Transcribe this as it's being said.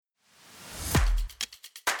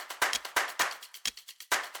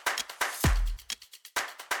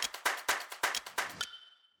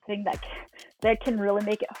thing that can really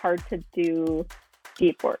make it hard to do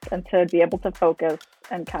deep work and to be able to focus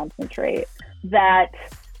and concentrate, that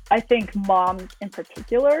I think moms in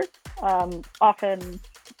particular often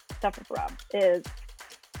suffer from, is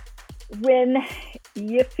when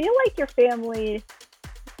you feel like your family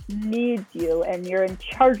needs you and you're in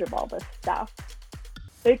charge of all this stuff.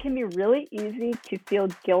 It can be really easy to feel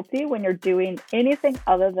guilty when you're doing anything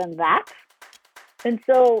other than that. And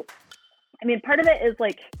so, I mean, part of it is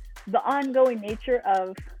like the ongoing nature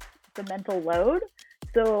of the mental load.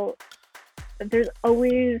 So there's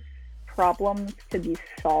always problems to be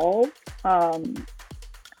solved. And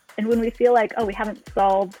when we feel like, oh, we haven't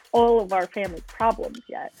solved all of our family's problems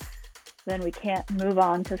yet, then we can't move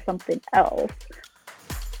on to something else.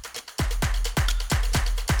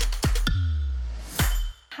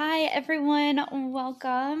 Hi, everyone.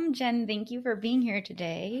 Welcome. Jen, thank you for being here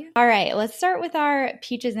today. All right, let's start with our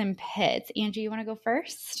peaches and pits. Angie, you want to go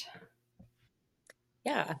first?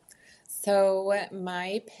 Yeah. So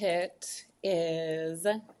my pit is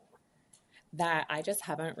that I just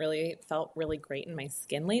haven't really felt really great in my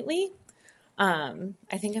skin lately. I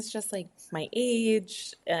think it's just like my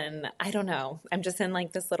age, and I don't know. I'm just in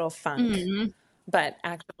like this little funk, but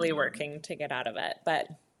actively working to get out of it. But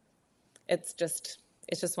it's just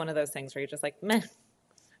one of those things where you're just like, meh.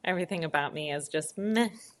 Everything about me is just meh.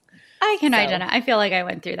 I can identify. I feel like I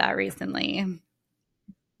went through that recently.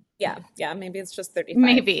 Yeah. Maybe it's just 35.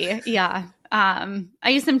 Maybe, yeah. I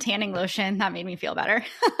used some tanning lotion. That made me feel better.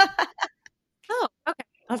 Oh, okay.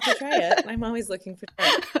 I'll have to try it. I'm always looking for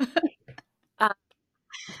tips.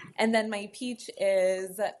 And then my peach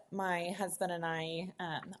is my husband and I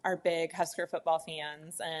are big Husker football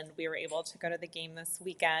fans, and we were able to go to the game this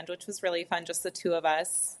weekend, which was really fun, just the two of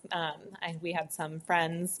us. We had some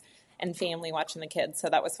friends and family watching the kids, so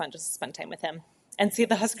that was fun just to spend time with him and see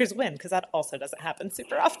the Huskers win, because that also doesn't happen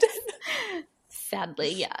super often.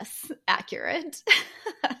 Sadly, yes. Accurate.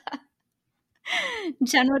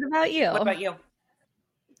 Jen, what about you? What about you?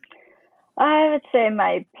 I would say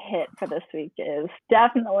my pit for this week is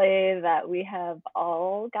definitely that we have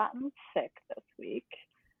all gotten sick this week.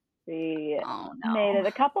 We made it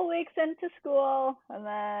a couple weeks into school, and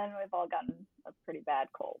then we've all gotten a pretty bad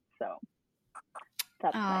cold. So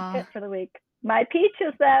that's my pit for the week. My peach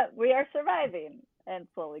is that we are surviving and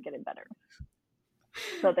slowly getting better.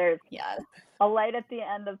 So there's a light at the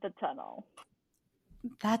end of the tunnel.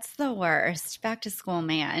 That's the worst. Back to school,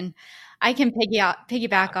 man. I can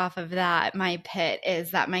piggyback off of that. My pit is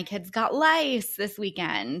that my kids got lice this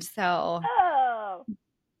weekend. So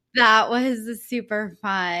that was a super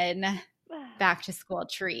fun back to school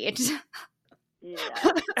treat. Yeah.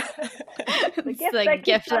 The gift that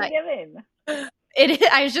keeps on giving.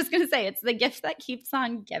 I was just going to say, it's the gift that keeps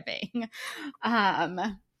on giving.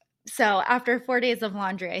 So after 4 days of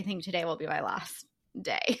laundry, I think today will be my last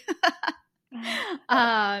day.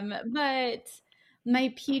 But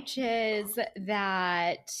my peach is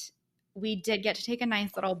that we did get to take a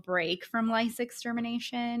nice little break from lice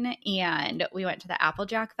extermination, and we went to the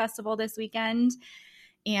Applejack Festival this weekend,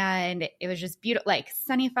 and it was just beautiful, like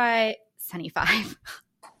 75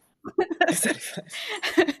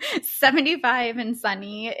 and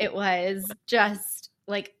sunny. It was just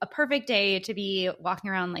like a perfect day to be walking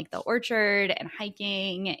around like the orchard and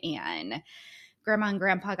hiking, and Grandma and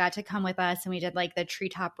Grandpa got to come with us, and we did like the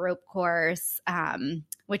treetop rope course,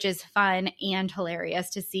 which is fun and hilarious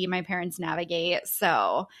to see my parents navigate.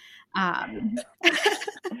 So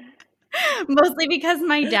mostly because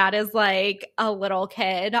my dad is like a little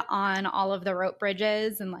kid on all of the rope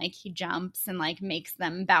bridges, and like he jumps and like makes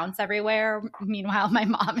them bounce everywhere. Meanwhile, my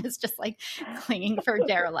mom is just like clinging for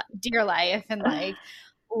dear life and like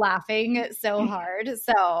laughing so hard.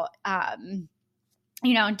 So,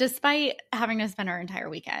 despite having to spend our entire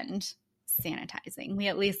weekend sanitizing, we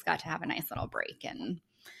at least got to have a nice little break and,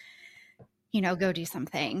 go do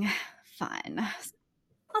something fun.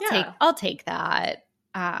 I'll take that.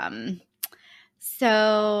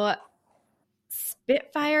 So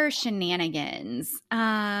Spitfire shenanigans.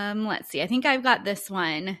 Let's see. I think I've got this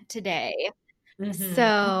one today. Mm-hmm.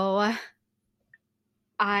 So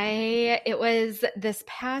it was this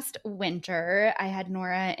past winter, I had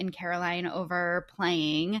Nora and Caroline over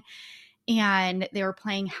playing, and they were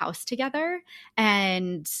playing house together,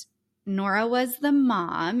 and Nora was the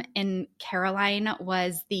mom and Caroline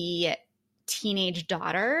was the teenage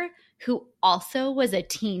daughter who also was a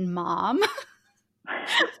teen mom.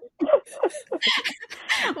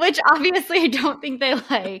 Which obviously I don't think they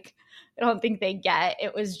like I don't think they get.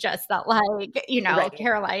 It was just that, like, Right.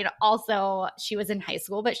 Caroline also, she was in high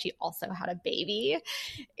school, but she also had a baby.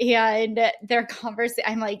 And their conversation,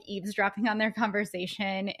 I'm like eavesdropping on their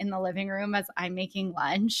conversation in the living room as I'm making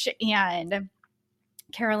lunch. And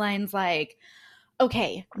Caroline's like,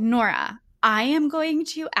 okay, Nora, I am going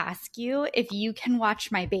to ask you if you can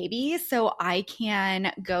watch my baby so I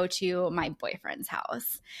can go to my boyfriend's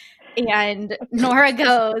house. And Nora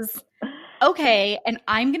goes, okay, and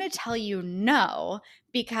I'm going to tell you no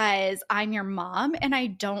because I'm your mom and I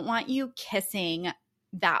don't want you kissing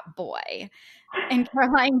that boy. And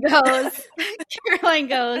Caroline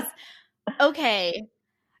goes, okay,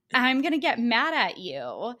 I'm going to get mad at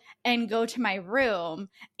you and go to my room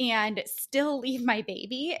and still leave my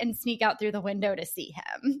baby and sneak out through the window to see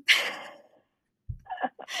him.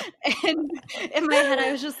 And in my head,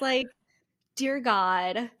 I was just like, dear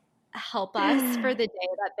God, help us for the day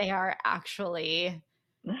that they are actually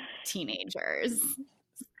teenagers.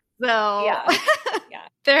 So Yeah.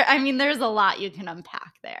 there's a lot you can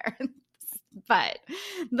unpack there. But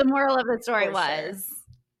the moral of the story was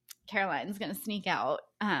Caroline's going to sneak out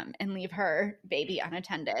and leave her baby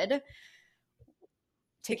unattended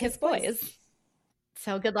to kiss boys.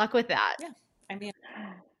 So good luck with that. Yeah. I mean,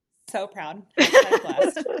 so proud.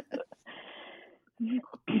 Blessed.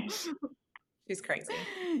 She's crazy.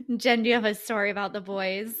 Jen, do you have a story about the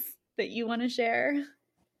boys that you want to share?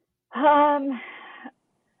 I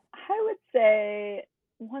would say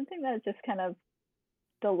one thing that is just kind of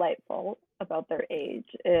delightful about their age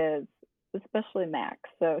is, especially Max.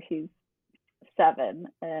 So he's 7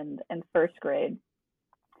 and in first grade.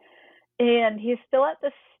 And he's still at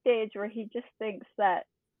the stage where he just thinks that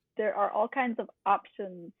there are all kinds of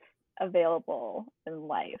options available in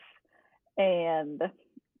life. And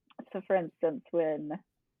so, for instance, when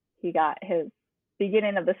he got his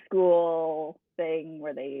beginning of the school thing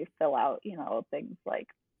where they fill out, things like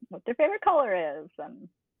what their favorite color is and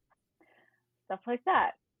stuff like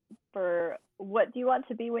that. For what do you want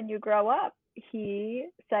to be when you grow up? He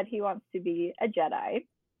said he wants to be a Jedi.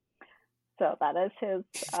 So that is his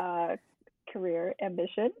career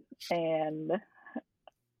ambition. And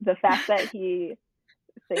the fact that he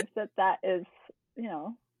thinks that is,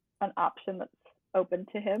 an option that's open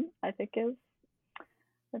to him, I think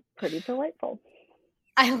that's pretty delightful.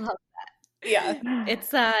 I love that. Yeah.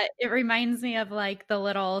 It reminds me of like the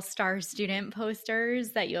little star student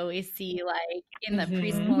posters that you always see like in the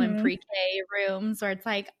preschool and pre-K rooms where it's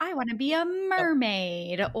like, I want to be a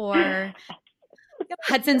mermaid, or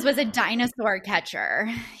Hudson's was a dinosaur catcher.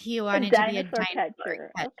 He wanted to be a dinosaur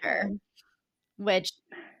catcher. Okay. Which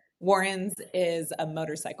Warren's is a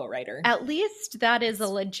motorcycle rider. At least that is a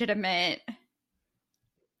legitimate.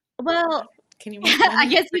 Well, can you make money? I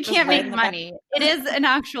guess you can't make money. It is an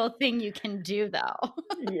actual thing you can do, though.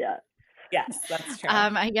 Yeah. Yes, that's true.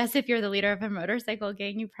 I guess if you're the leader of a motorcycle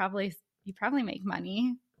gang, you probably make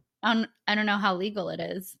money. I don't know how legal it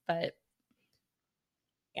is, but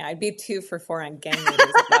yeah, I'd be 2 for 4 on gang leaders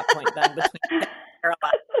at that point. Then between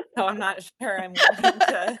Carolina, so I'm not sure I'm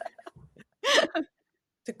willing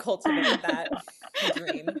to cultivate that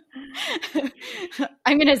dream.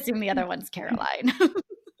 I'm going to assume the other one's Caroline.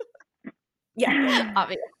 Yeah,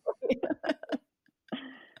 obviously.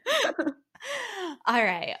 All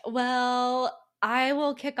right. Well, I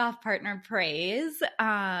will kick off partner praise.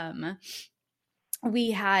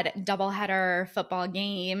 We had doubleheader football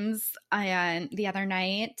games the other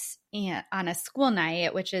night on a school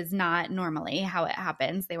night, which is not normally how it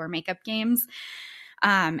happens. They were makeup games.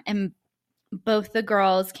 And both the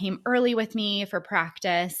girls came early with me for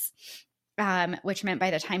practice, which meant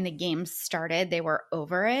by the time the games started, they were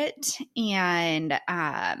over it. And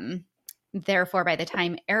therefore, by the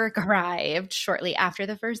time Eric arrived shortly after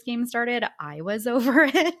the first game started, I was over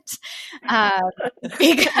it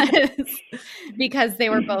because they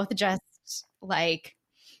were both just like,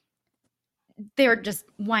 they were just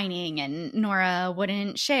whining and Nora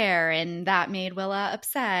wouldn't share, and that made Willa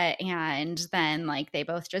upset. And then like they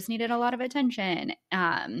both just needed a lot of attention.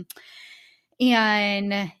 And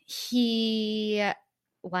he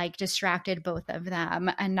like distracted both of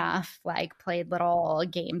them enough, like played little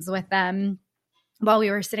games with them while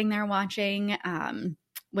we were sitting there watching,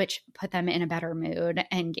 which put them in a better mood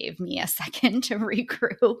and gave me a second to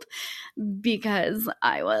regroup because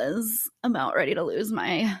I was about ready to lose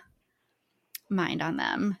my mind on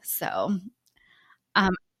them. So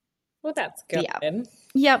well, that's good.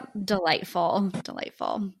 Yep. Delightful.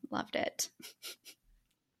 Loved it.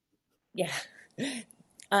 Yeah.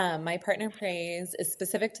 My partner praise is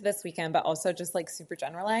specific to this weekend, but also just like super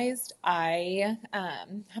generalized. I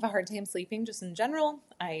have a hard time sleeping just in general.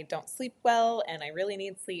 I don't sleep well, and I really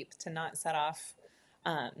need sleep to not set off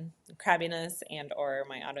crabbiness and or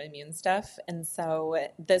my autoimmune stuff. And so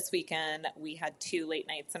this weekend we had 2 late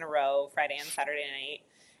nights in a row, Friday and Saturday night.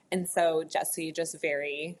 And so Jesse just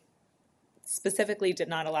very specifically did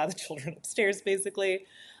not allow the children upstairs, basically,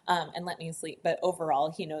 and let me sleep. But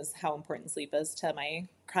overall, he knows how important sleep is to my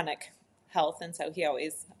chronic health, and so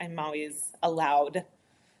I'm always allowed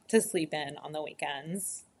to sleep in on the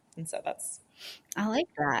weekends, and so I like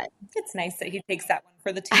that. it's nice that he takes that one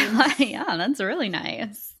for the team. Yeah, that's really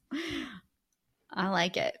nice. I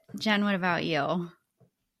like it. Jen, what about you?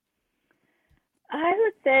 I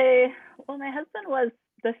would say, well, my husband was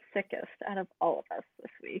the sickest out of all of us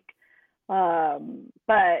this week.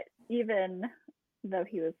 But even though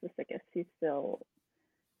he was the sickest, he still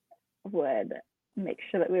would make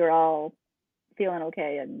sure that we were all feeling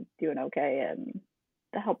okay and doing okay and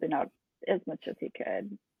helping out as much as he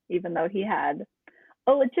could, even though he had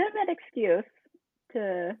a legitimate excuse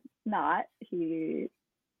to not. He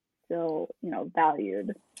still,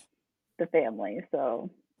 valued the family. So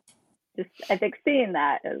just, I think seeing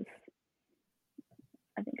that is,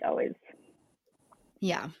 I think, always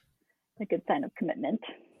Yeah, a good sign of commitment.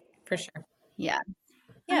 For sure. yeah.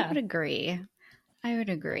 Yeah. I would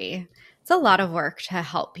agree. It's a lot of work to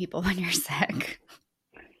help people when you're sick.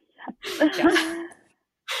 Yeah.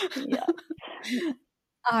 Yeah.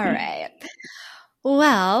 All right.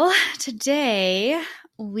 Well, today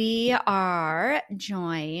we are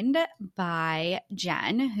joined by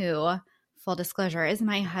Jen, who, full disclosure, is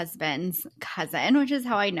my husband's cousin, which is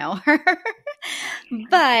how I know her.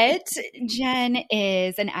 But Jen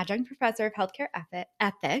is an adjunct professor of healthcare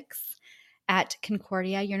ethics at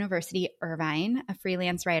Concordia University, Irvine, a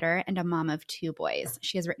freelance writer, and a mom of 2 boys.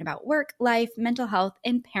 She has written about work, life, mental health,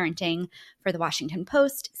 and parenting for The Washington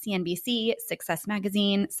Post, CNBC, Success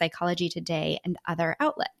Magazine, Psychology Today, and other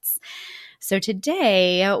outlets. So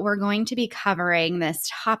today we're going to be covering this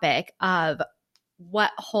topic of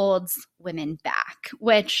what holds women back,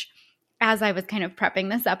 which, as I was kind of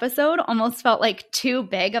prepping this episode, almost felt like too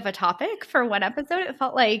big of a topic for one episode. It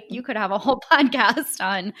felt like you could have a whole podcast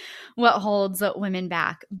on what holds women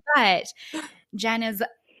back. But Jen is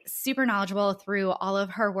super knowledgeable through all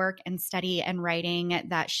of her work and study and writing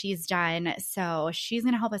that she's done. So she's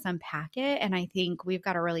going to help us unpack it. And I think we've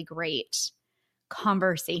got a really great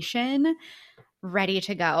conversation ready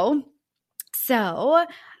to go. So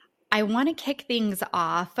I want to kick things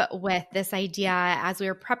off with this idea. As we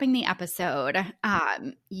were prepping the episode,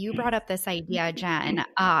 you brought up this idea, Jen,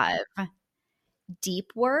 of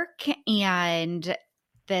deep work and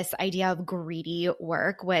this idea of greedy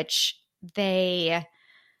work, which they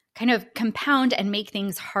kind of compound and make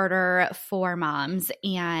things harder for moms.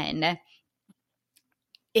 And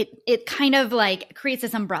it kind of like creates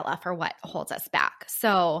this umbrella for what holds us back.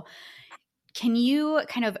 So can you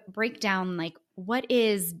kind of break down like what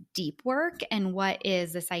is deep work and what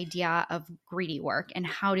is this idea of greedy work, and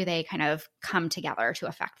how do they kind of come together to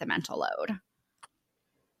affect the mental load?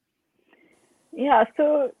 Yeah,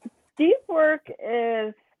 so deep work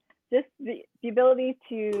is just the ability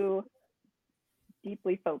to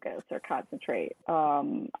deeply focus or concentrate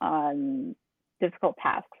on difficult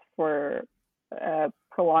tasks for a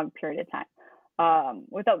prolonged period of time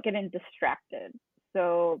without getting distracted.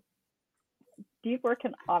 So deep work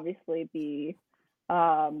can obviously be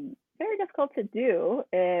very difficult to do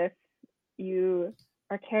if you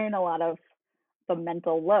are carrying a lot of the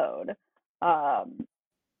mental load.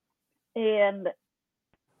 And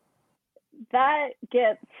that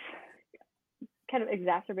gets kind of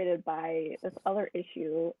exacerbated by this other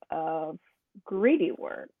issue of greedy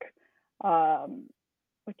work,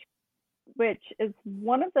 which is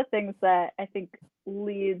one of the things that I think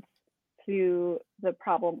leads to the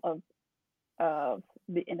problem of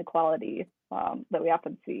the inequality that we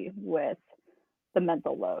often see with the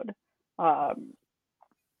mental load. So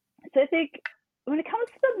I think when it comes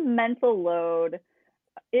to the mental load,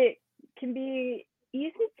 it can be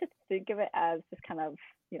easy to think of it as just kind of,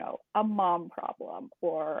 a mom problem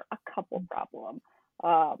or a couple problem.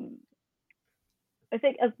 I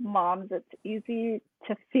think as moms, it's easy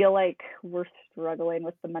to feel like we're struggling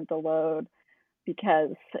with the mental load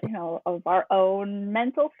because, of our own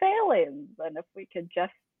mental failings. And if we could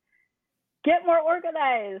just get more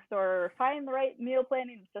organized or find the right meal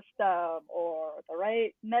planning system or the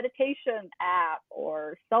right meditation app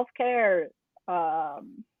or self-care,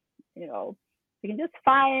 we can just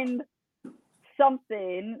find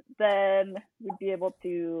something, then we'd be able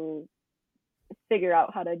to figure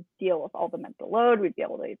out how to deal with all the mental load. We'd be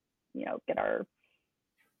able to,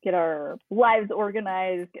 get our lives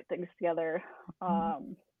organized, get things together. But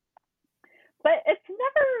it's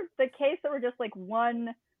never the case that we're just like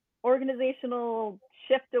one organizational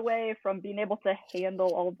shift away from being able to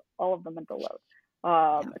handle all of the mental load.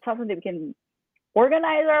 It's not something we can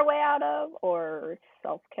organize our way out of or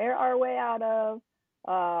self-care our way out of.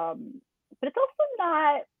 But it's also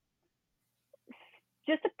not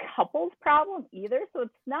just a couple's problem either. So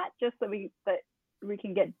it's not just that we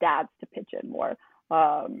can get dads to pitch in more.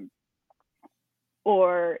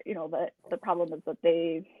 Or, that the problem is that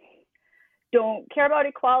they don't care about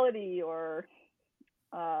equality or,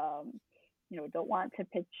 don't want to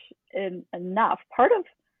pitch in enough. Part of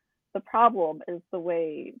the problem is the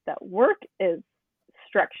way that work is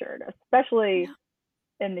structured, especially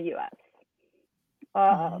in the US.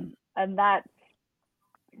 And that's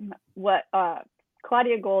what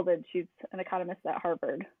Claudia Goldin, she's an economist at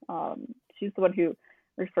Harvard. She's the one who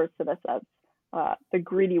refers to this as the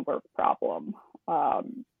greedy work problem.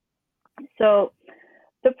 So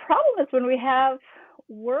the problem is when we have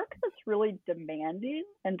work that's really demanding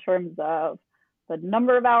in terms of the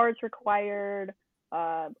number of hours required,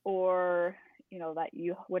 or that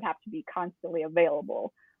you would have to be constantly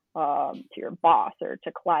available to your boss or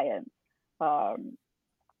to clients,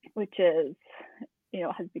 which is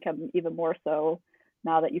has become even more so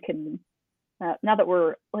now that you can now that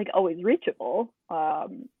we're like always reachable.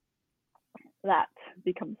 That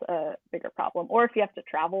becomes a bigger problem. Or if you have to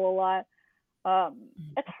travel a lot,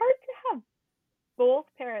 it's hard to have both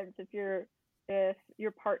parents if you're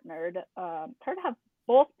partnered. It's hard to have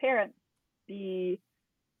both parents be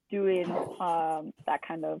doing that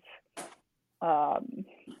kind of time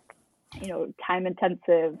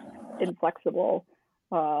intensive, inflexible,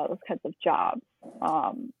 those kinds of jobs.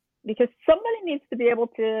 Because somebody needs to be able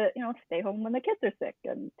to stay home when the kids are sick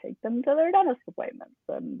and take them to their dentist appointments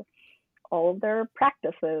and all of their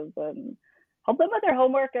practices and help them with their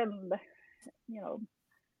homework and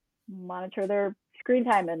monitor their screen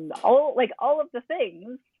time and all of the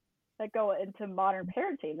things that go into modern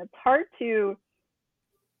parenting. It's hard to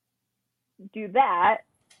do that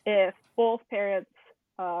if both parents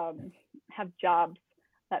have jobs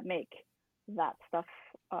that make that stuff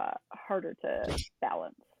harder to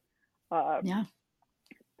balance.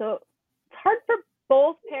 So it's hard for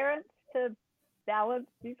both parents to balance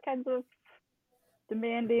these kinds of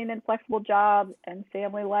demanding and flexible jobs and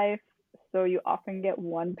family life. So you often get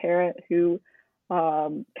one parent who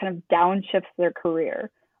kind of downshifts their career,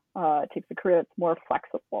 takes a career that's more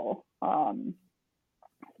flexible.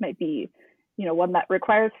 This might be, one that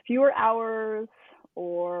requires fewer hours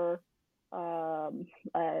or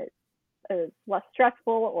is less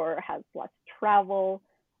stressful or has less travel,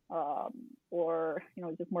 or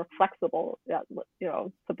just more flexible.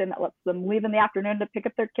 Something that lets them leave in the afternoon to pick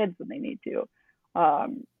up their kids when they need to.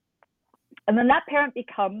 And then that parent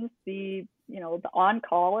becomes the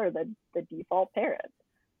on-call or the default parent.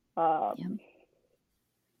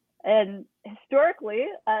 And historically,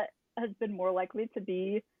 has been more likely to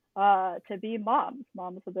be moms.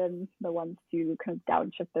 Moms have been the ones to kind of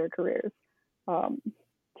downshift their careers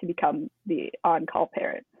to become the on-call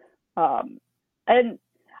parent. And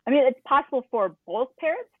I mean, it's possible for both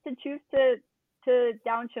parents to choose to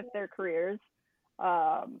downshift their careers,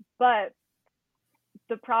 but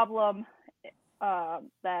the problem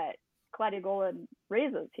that Claudia Goldin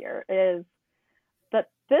raises here is that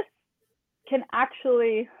this can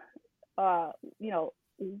actually,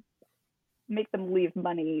 make them leave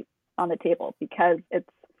money on the table, because it's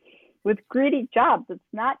with greedy jobs. It's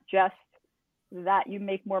not just that you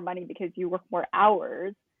make more money because you work more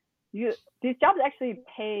hours. These jobs actually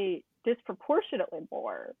pay disproportionately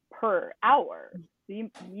more per hour. So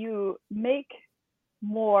you make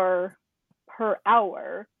more per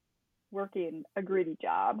hour working a greedy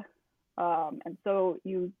job, and so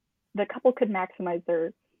the couple could maximize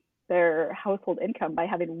their household income by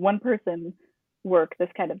having one person work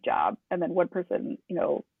this kind of job and then one person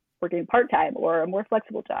working part-time or a more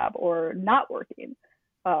flexible job or not working,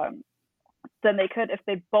 than they could if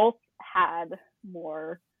they both had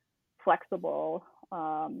more flexible,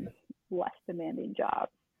 less demanding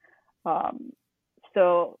jobs.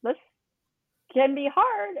 So this can be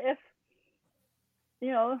hard if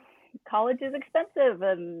college is expensive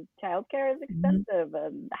and childcare is expensive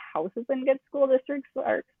and houses in good school districts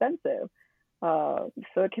are expensive. So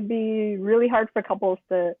it can be really hard for couples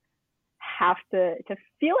to have to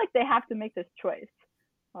feel like they have to make this choice.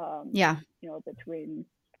 Between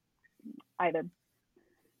either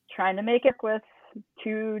trying to make it with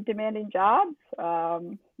two demanding jobs,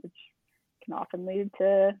 which can often lead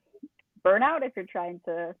to burnout if you're trying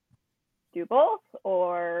to do both,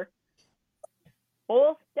 or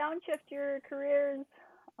both downshift your careers,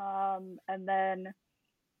 and then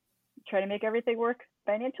try to make everything work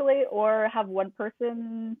financially, or have one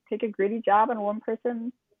person take a greedy job and one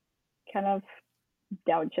person kind of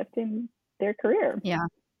downshifting their career. Yeah.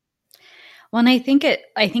 Well, and I think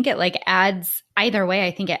it like adds, either way,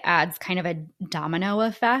 I think it adds kind of a domino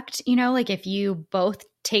effect, like if you both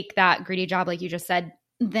take that greedy job, like you just said,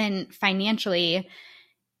 then financially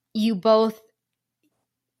you're both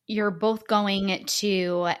going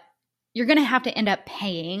to, you're going to have to end up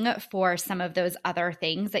paying for some of those other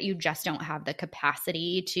things that you just don't have the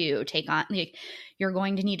capacity to take on. Like, you're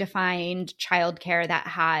going to need to find childcare that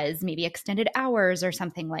has maybe extended hours or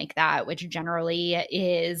something like that, which generally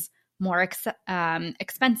is more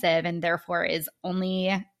expensive and therefore is only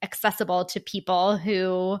accessible to people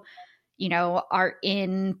who, are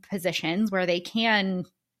in positions where they can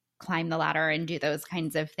climb the ladder and do those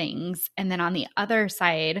kinds of things. And then on the other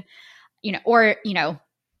side, you're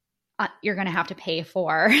going to have to pay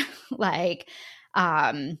for like,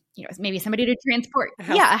 maybe somebody to transport.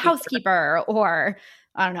 A housekeeper, or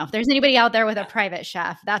I don't know if there's anybody out there with a private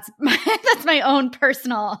chef. That's my own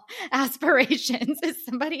personal aspirations, is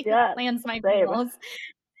somebody who plans my meals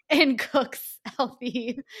and cooks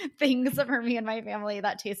healthy things for me and my family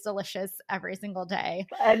that taste delicious every single day.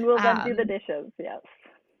 And will then do the dishes.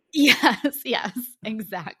 Yes,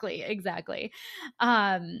 exactly.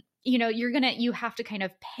 You have to kind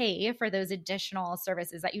of pay for those additional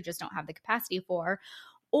services that you just don't have the capacity for.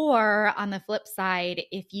 Or on the flip side,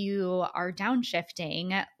 if you are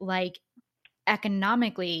downshifting, like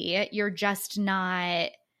economically, you're just not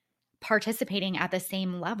participating at the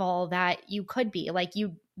same level that you could be. Like,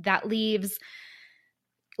 that leaves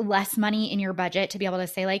less money in your budget to be able to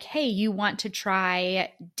say, like, hey, you want to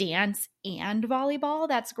try dance and volleyball?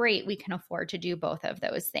 That's great. We can afford to do both of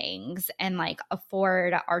those things, and like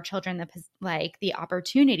afford our children the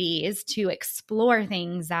opportunities to explore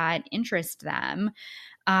things that interest them.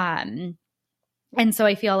 And so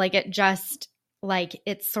I feel like it just, like,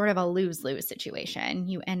 it's sort of a lose-lose situation.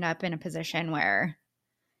 You end up in a position where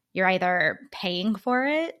you're either paying for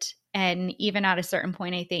it, and even at a certain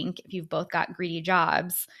point, I think if you've both got greedy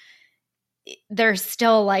jobs, there's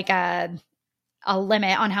still like a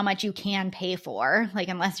limit on how much you can pay for. Like,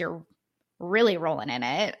 unless you're really rolling in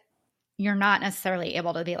it, you're not necessarily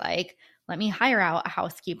able to be like, let me hire out a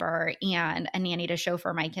housekeeper and a nanny to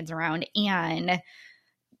chauffeur my kids around and,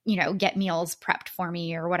 get meals prepped for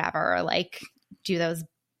me or whatever, like do those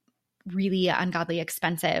really ungodly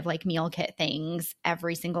expensive like meal kit things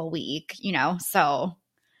every single week, so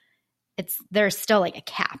there's still like a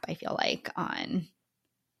cap, I feel like, on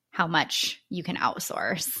how much you can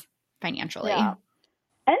outsource financially. Yeah.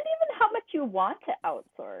 And even how much you want to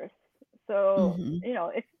outsource. So,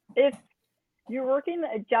 if you're working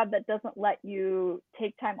a job that doesn't let you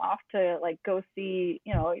take time off to like go see,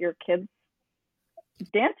 your kids'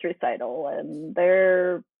 dance recital and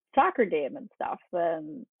their soccer game and stuff,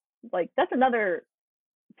 then like that's another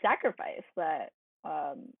sacrifice that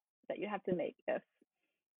you have to make if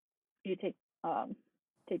you take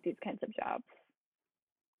these kinds of jobs.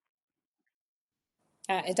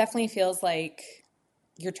 It definitely feels like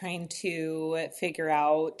you're trying to figure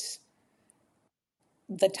out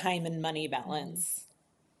the time and money balance,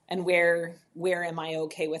 and where am I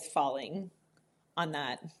okay with falling on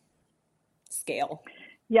that scale.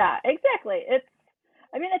 Yeah, exactly. It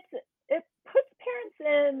puts parents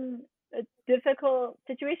in a difficult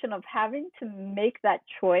situation of having to make that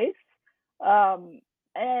choice,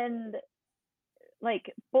 and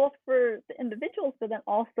like both for the individuals, but then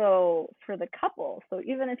also for the couple. So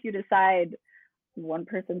even if you decide one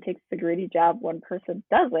person takes the greedy job, one person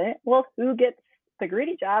doesn't, well, who gets the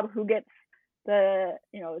greedy job? Who gets the,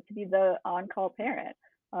 to be the on-call parent?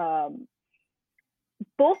 Both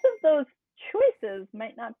of those choices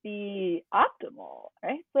might not be optimal,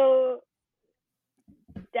 right? So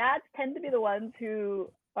dads tend to be the ones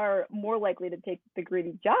who are more likely to take the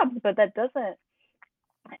greedy jobs, but that doesn't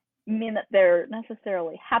mean that they're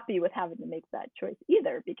necessarily happy with having to make that choice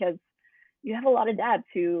either, because you have a lot of dads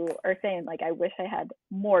who are saying, like, I wish I had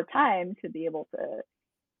more time to be able to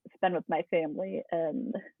spend with my family,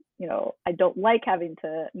 and I don't like having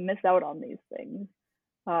to miss out on these things.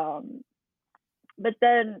 But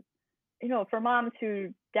then, for moms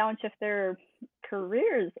who downshift their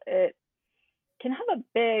careers, it can have a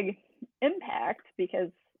big impact,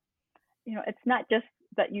 because it's not just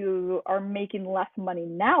that you are making less money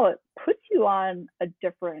now, it puts you on a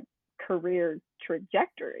different career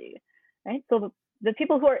trajectory, right? So the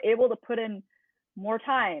people who are able to put in more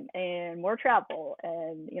time and more travel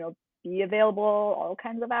and be available all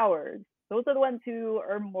kinds of hours. Those are the ones who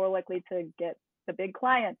are more likely to get the big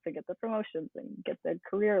clients and get the promotions and get the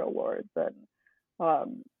career awards and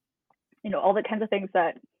all the kinds of things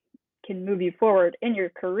that can move you forward in your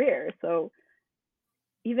career. So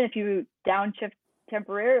even if you downshift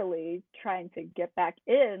temporarily, trying to get back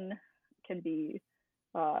in can be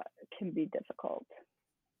difficult.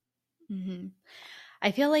 Mm-hmm.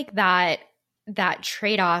 I feel like that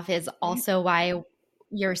trade-off is also why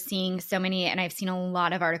you're seeing so many, and I've seen a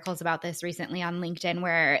lot of articles about this recently on LinkedIn,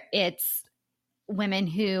 where it's women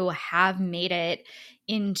who have made it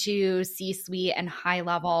into C-suite and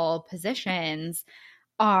high-level positions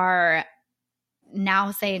are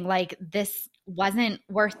now saying, like, this wasn't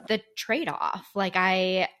worth the trade-off. Like,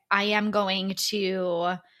 I am going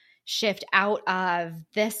to shift out of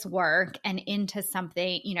this work and into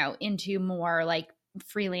something, into more like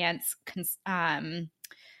freelance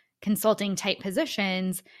consulting type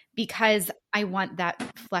positions, because I want that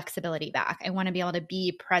flexibility back. I want to be able to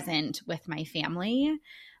be present with my family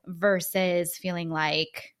versus feeling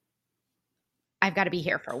like I've got to be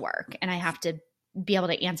here for work and I have to be able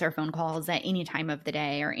to answer phone calls at any time of the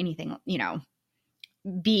day or anything,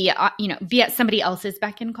 be at somebody else's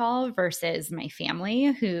beck and call versus my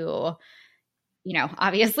family who,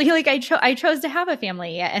 obviously, like I chose to have a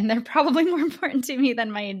family and they're probably more important to me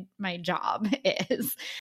than my job is.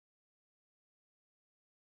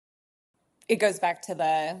 It goes back to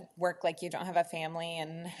the work like you don't have a family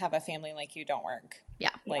and have a family like you don't work. Yeah.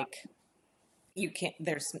 Like you can't,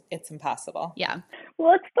 it's impossible. Yeah.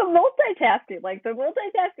 Well, it's the multitasking. Like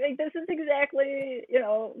this is exactly,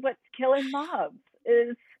 what's killing moms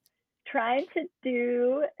is trying to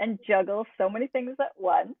do and juggle so many things at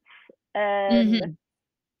once. And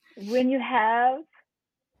when you have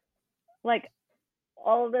like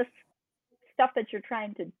all this stuff that you're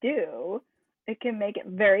trying to do, it can make it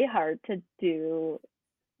very hard to do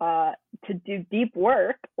deep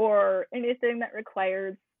work or anything that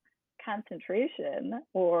requires concentration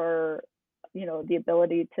or the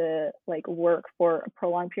ability to like work for a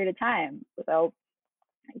prolonged period of time without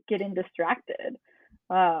getting distracted.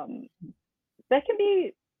 That can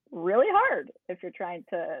be really hard if you're trying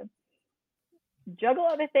to juggle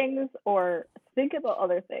other things or think about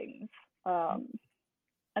other things. And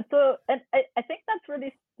I think that's where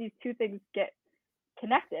these two things get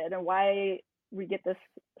connected, and why we get this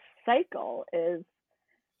cycle is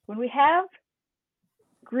when we have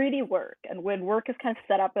greedy work and when work is kind of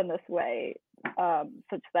set up in this way,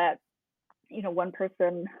 such that one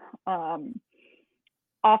person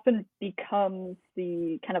often becomes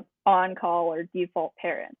the kind of on-call or default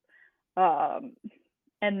parent,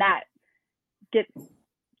 and that gets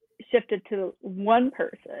shifted to one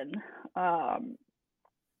person,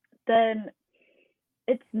 then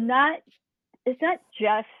it's not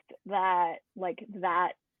just that like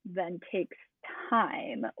that then takes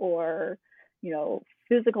time or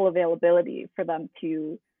physical availability for them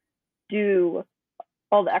to do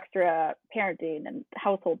all the extra parenting and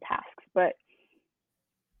household tasks, but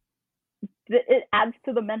it adds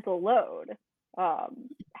to the mental load,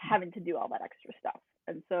 having to do all that extra stuff.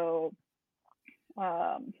 And so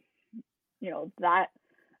that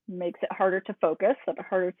makes it harder to focus and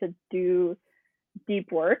harder to do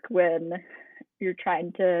deep work when you're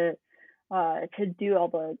trying to do all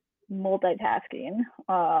the multitasking,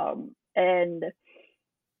 and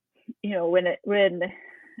when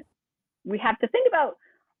we have to think about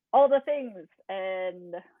all the things,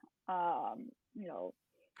 and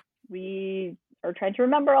we are trying to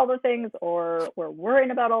remember all the things, or we're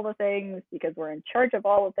worrying about all the things because we're in charge of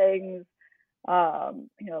all the things.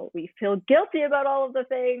 We feel guilty about all of the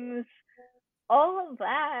things. All of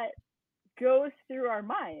that goes through our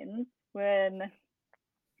minds when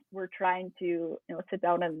we're trying to sit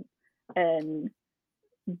down and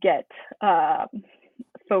get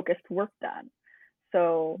focused work done.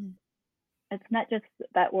 So it's not just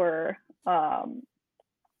that we're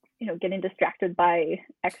getting distracted by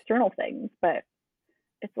external things, but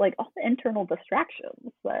it's like all the internal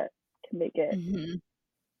distractions that can make it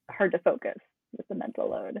hard to focus with the mental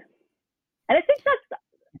load. And I think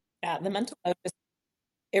that's the mental load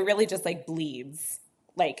it really just like bleeds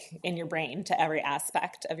like in your brain to every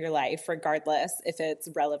aspect of your life, regardless if it's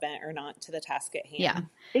relevant or not to the task at hand. Yeah,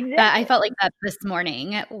 exactly. I felt like that this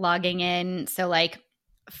morning logging in. So like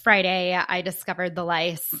Friday, I discovered the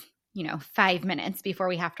lice, 5 minutes before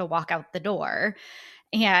we have to walk out the door.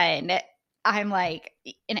 And I'm like,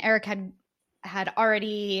 and Eric had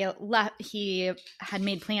already left. He had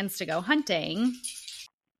made plans to go hunting.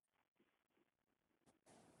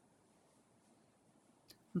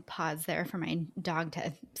 Pause there for my dog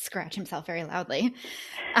to scratch himself very loudly.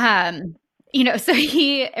 So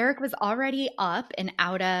Eric was already up and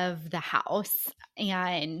out of the house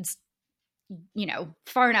and,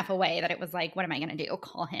 far enough away that it was like, what am I going to do?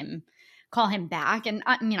 Call him back. And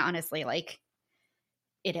I mean, honestly, like,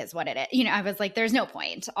 it is what it is. I was like, there's no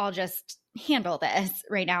point. I'll just handle this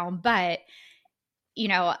right now. But,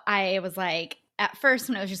 I was like, at first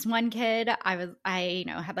when it was just one kid, I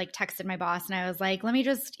had like texted my boss and I was like, let me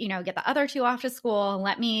just, get the other two off to school.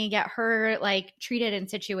 Let me get her like treated and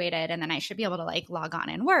situated. And then I should be able to like log on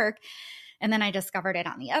and work. And then I discovered it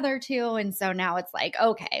on the other two. And so now it's like,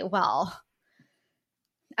 okay, well,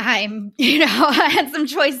 I had some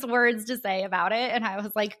choice words to say about it. And I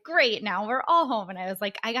was like, great, now we're all home. And I was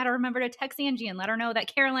like, I got to remember to text Angie and let her know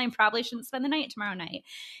that Caroline probably shouldn't spend the night tomorrow night.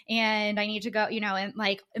 And I need to go, and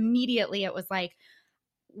like immediately it was like,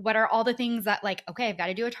 what are all the things that like, okay, I've got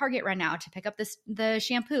to do a Target run now to pick up the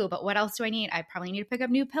shampoo, but what else do I need? I probably need to pick up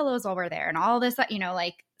new pillows while we're there and all this,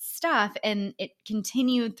 like stuff. And it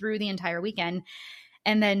continued through the entire weekend.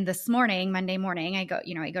 And then this morning, Monday morning, I go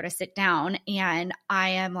to sit down and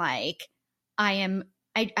I was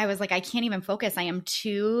like, I can't even focus. I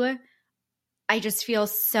just feel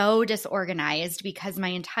so disorganized because my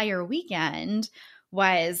entire weekend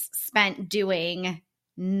was spent doing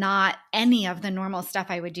not any of the normal stuff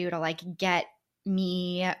I would do to like get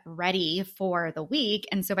me ready for the week.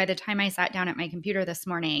 And so by the time I sat down at my computer this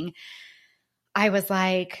morning, I was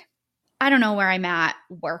like, I don't know where I'm at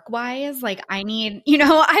work-wise. Like I need,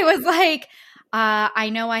 I was like,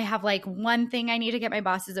 I know I have like one thing I need to get my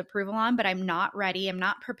boss's approval on, but I'm not ready. I'm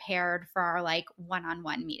not prepared for our like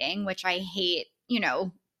one-on-one meeting, which I hate,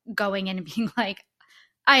 going in and being like,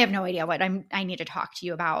 I have no idea what I need to talk to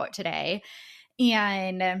you about today.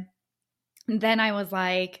 And then I was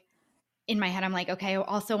like, in my head, I'm like, okay, I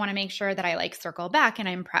also want to make sure that I like circle back and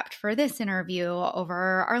I'm prepped for this interview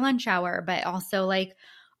over our lunch hour, but also like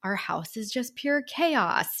our house is just pure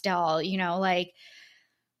chaos still, like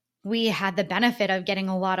we had the benefit of getting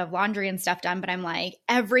a lot of laundry and stuff done, but I'm like,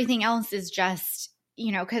 everything else is just,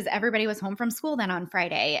 because everybody was home from school then on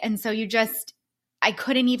Friday. And so I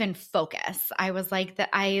couldn't even focus. I was like,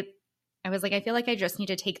 I feel like I just need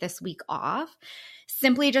to take this week off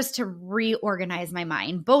simply just to reorganize my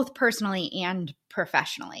mind, both personally and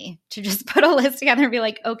professionally, to just put a list together and be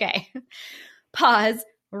like, okay, pause,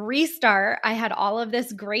 restart. I had all of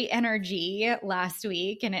this great energy last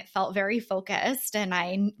week and it felt very focused. And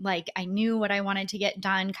I knew what I wanted to get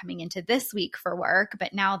done coming into this week for work,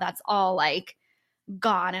 but now that's all like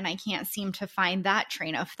gone and I can't seem to find that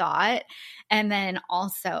train of thought. And then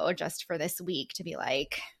also just for this week to be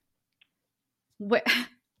like,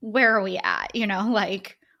 where are we at?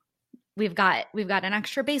 Like we've got an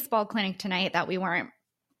extra baseball clinic tonight that we weren't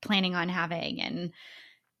planning on having. And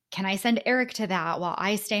can I send Eric to that while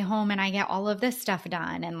I stay home and I get all of this stuff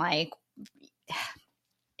done? And like,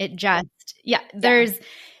 it just,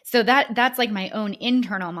 so that's like my own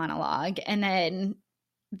internal monologue. And then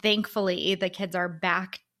thankfully the kids are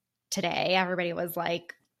back today. Everybody was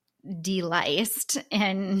like deliced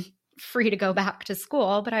and free to go back to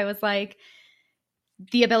school. But I was like,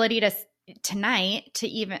 the ability to tonight to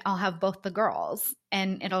even, I'll have both the girls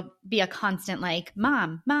and it'll be a constant like,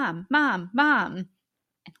 mom, mom, mom, mom.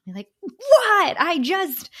 And I'll be like, what? I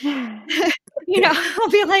just, I'll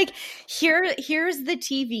be like, here's the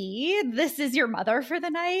TV. This is your mother for the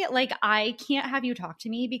night. Like, I can't have you talk to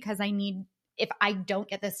me because if I don't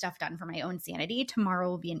get this stuff done for my own sanity, tomorrow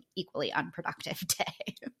will be an equally unproductive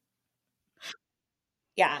day.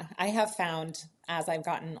 Yeah, I have found as I've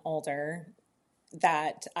gotten older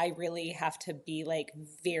that I really have to be like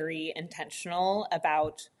very intentional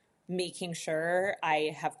about making sure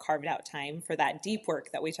I have carved out time for that deep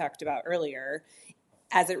work that we talked about earlier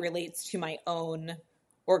as it relates to my own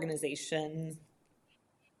organization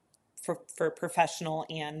for professional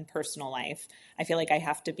and personal life. I feel like I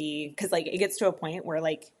have to be, because like it gets to a point where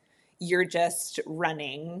like you're just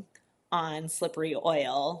running on slippery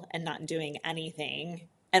oil and not doing anything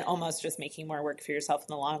and almost just making more work for yourself in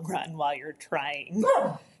the long run while you're trying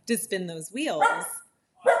to spin those wheels.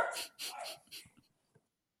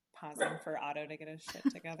 Pausing for Otto to get his shit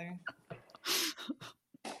together.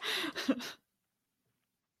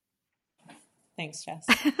 Thanks, Jess.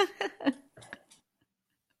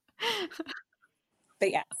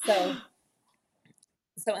 But yeah, so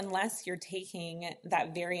unless you're taking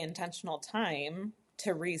that very intentional time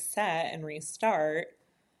to reset and restart,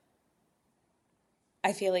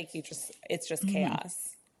 I feel like it's just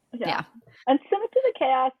chaos. Yeah. And so much of the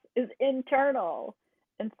chaos is internal.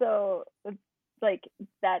 And so like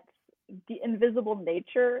that's, the invisible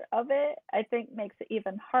nature of it, I think, makes it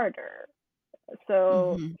even harder.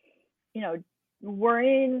 So,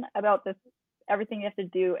 worrying about this, everything you have to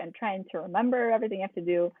do, and trying to remember everything you have to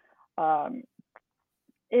do,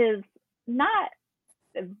 is not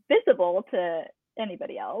visible to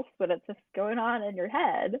anybody else, but it's just going on in your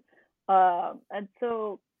head. And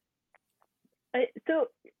so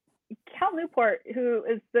Cal Newport, who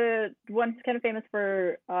is the one who's kind of famous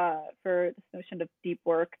for this notion of deep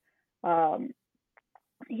work,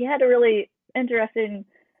 he had a really interesting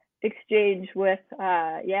exchange with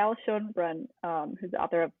Yael Schonbrun, who's the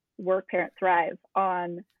author of Work, Parent, Thrive,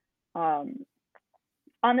 on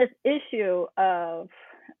this issue of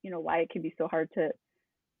why it can be so hard to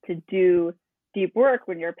do deep work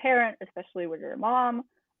when you're a parent, especially when you're a mom,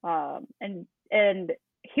 and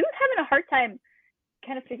he was having a hard time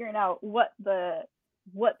kind of figuring out what the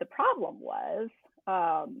problem was,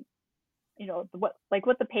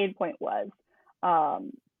 what the pain point was,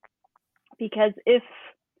 because if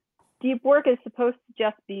deep work is supposed to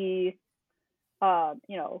just be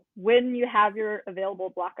when you have your available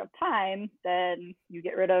block of time, then you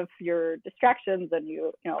get rid of your distractions and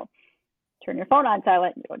you turn your phone on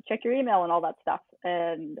silent, you go check your email and all that stuff,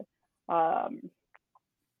 and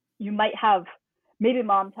you might have, maybe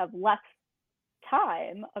moms have less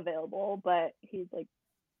time available, but he's like,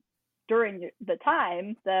 during the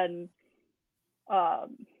time, then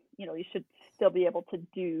you should still be able to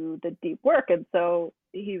do the deep work. And so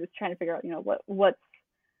he was trying to figure out what's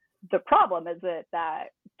the problem. Is it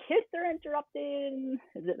that kids are interrupting?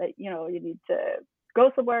 Is it that you need to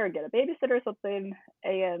go somewhere and get a babysitter or something?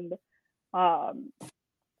 And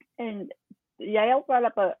Yael brought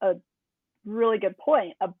up a really good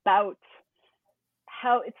point about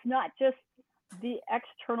how it's not just the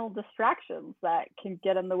external distractions that can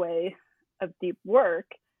get in the way of deep work,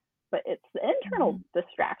 but it's the internal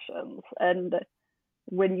distractions. And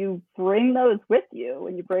when you bring those with you,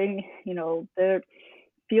 when you bring, the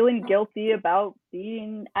feeling guilty about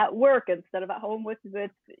being at work instead of at home with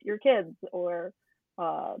your kids, or,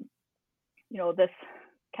 this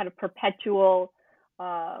kind of perpetual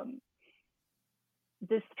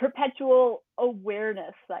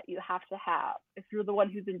awareness that you have to have if you're the one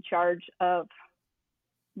who's in charge of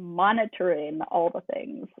monitoring all the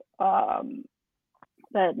things,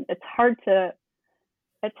 then it's hard to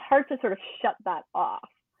sort of shut that off,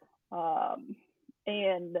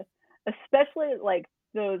 and especially like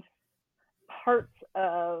those parts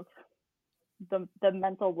of the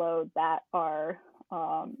mental load that are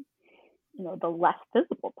the less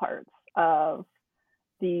visible parts of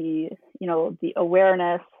the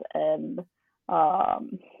awareness and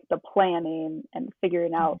the planning and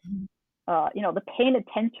figuring out the paying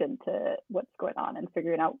attention to what's going on and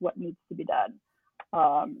figuring out what needs to be done.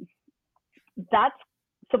 That's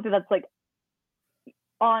something that's like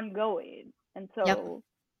ongoing. And so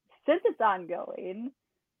since it's ongoing,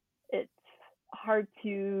 it's hard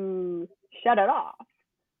to shut it off,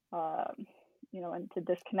 and to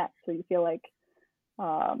disconnect. So you feel like,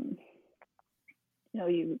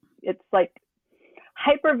 it's like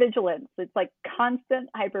hypervigilance. It's like constant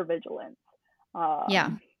hypervigilance.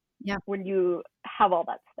 When you have all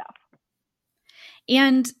that stuff.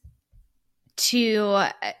 And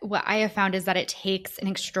what I have found is that it takes an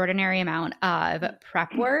extraordinary amount of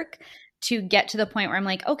prep work to get to the point where I'm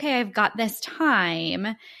like, okay, I've got this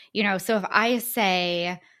time, so if I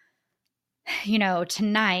say,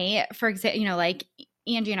 tonight, for example, like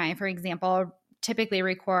Angie and I, for example, typically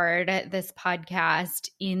record this podcast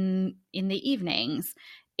in the evenings.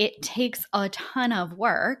 It takes a ton of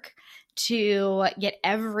work to get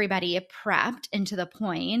everybody prepped into the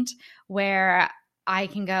point where I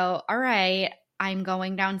can go, all right, I'm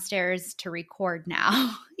going downstairs to record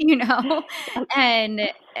now, and,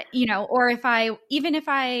 or if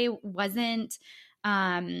I wasn't,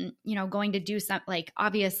 going to do something, like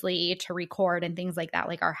obviously to record and things like that,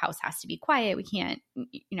 like our house has to be quiet. We can't,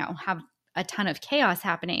 have a ton of chaos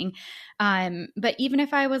happening. But even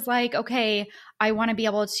if I was like, okay, I want to be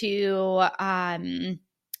able to,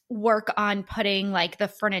 work on putting like the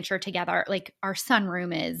furniture together, like our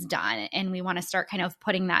sunroom is done and we want to start kind of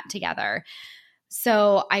putting that together.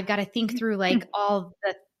 So I've got to think through like all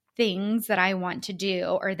the things that I want to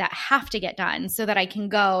do or that have to get done so that I can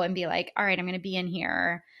go and be like, all right, I'm going to be in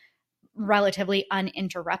here relatively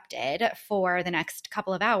uninterrupted for the next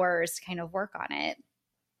couple of hours to kind of work on it.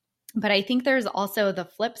 But I think there's also the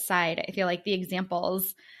flip side. I feel like the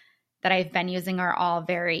examples that I've been using are all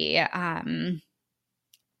very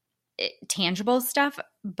tangible stuff,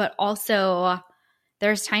 but also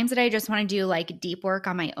there's times that I just want to do like deep work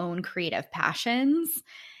on my own creative passions.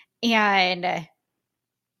 And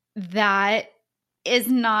that is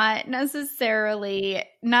not necessarily,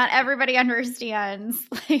 not everybody understands,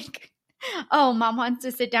 like, oh, mom wants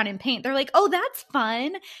to sit down and paint. They're like, oh, that's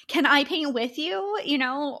fun. Can I paint with you? You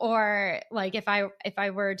know, or like if I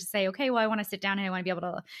were to say, okay, well, I want to sit down and I want to be able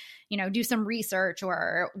to, you know, do some research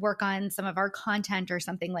or work on some of our content or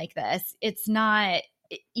something like this. It's not,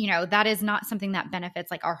 you know, that is not something that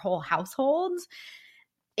benefits like our whole household.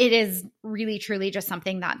 It is really, truly just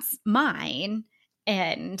something that's mine.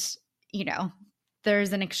 And, you know,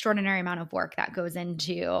 there's an extraordinary amount of work that goes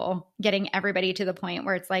into getting everybody to the point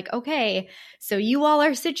where it's like, okay, so you all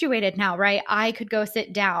are situated now, right? I could go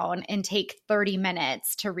sit down and take 30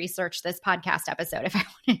 minutes to research this podcast episode if I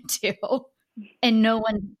wanted to. And no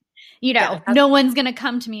one, you know, no one's going to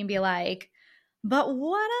come to me and be like, but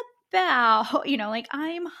what about, you know, like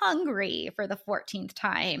I'm hungry for the 14th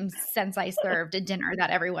time since I served a dinner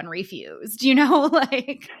that everyone refused, you know,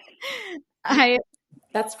 like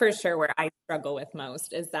That's for sure where I struggle with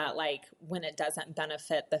most is that like when it doesn't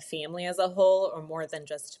benefit the family as a whole or more than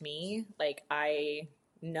just me, like I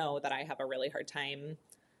know that I have a really hard time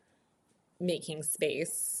making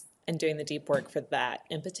space and doing the deep work for that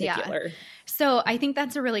in particular. Yeah. So I think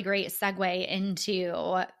that's a really great segue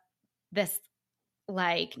into this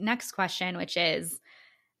like next question, which is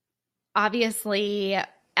obviously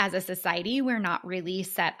as a society, we're not really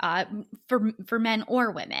set up for men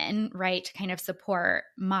or women, right, to kind of support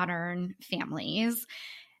modern families.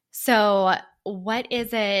 So what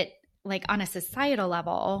is it like on a societal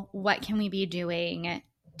level? What can we be doing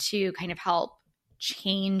to kind of help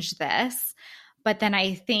change this? But then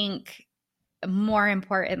I think more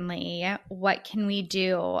importantly, what can we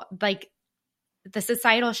do? Like the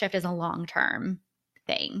societal shift is a long-term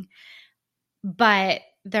thing, but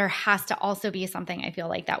there has to also be something I feel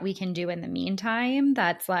like that we can do in the meantime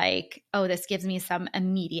that's like, oh, this gives me some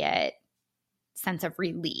immediate sense of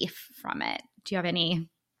relief from it. Do you have any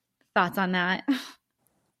thoughts on that?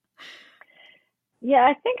 Yeah,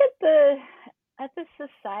 I think at the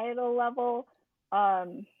societal level, I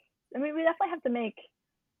mean, we definitely have to make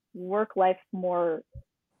work life more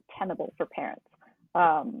tenable for parents,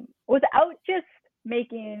 without just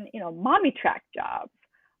making, you know, mommy track jobs,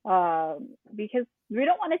 because we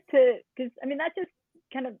don't want it to, because I mean that just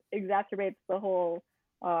kind of exacerbates the whole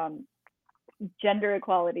gender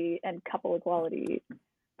equality and couple equality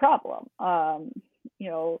problem. You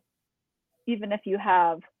know, even if you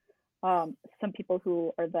have some people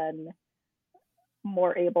who are then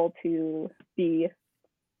more able to be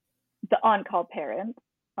the on-call parent,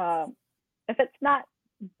 if it's not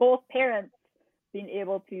both parents being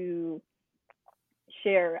able to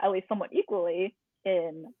share at least somewhat equally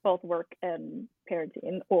in both work and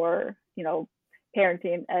parenting, or you know,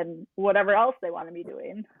 parenting and whatever else they want to be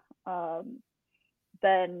doing,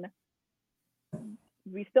 then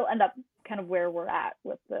we still end up kind of where we're at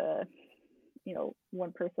with the, you know,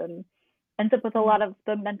 one person ends up with a lot of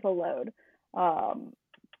the mental load.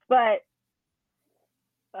 But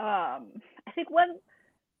I think one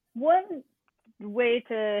way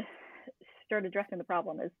to start addressing the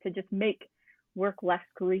problem is to just make work less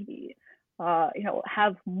greedy. You know,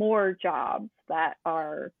 have more jobs that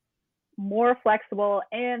are more flexible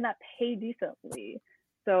and that pay decently.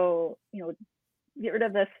 So, you know, get rid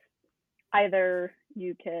of this, either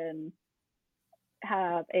you can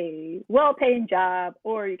have a well-paying job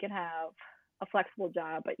or you can have a flexible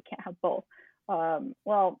job, but you can't have both.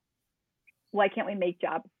 Well, why can't we make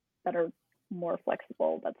jobs that are more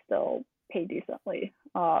flexible that still pay decently?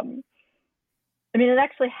 I mean, it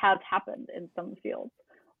actually has happened in some fields.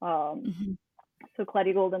 So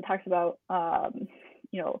Cletty Golden talks about,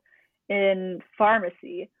 you know, in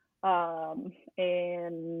pharmacy,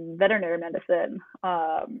 in veterinary medicine,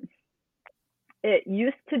 it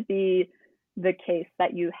used to be the case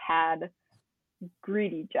that you had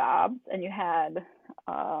greedy jobs and you had,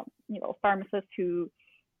 you know, pharmacists who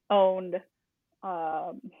owned,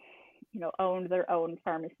 you know, owned their own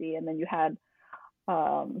pharmacy, and then you had,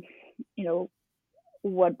 you know,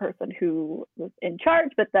 one person who was in charge,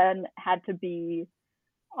 but then had to be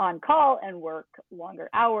on call and work longer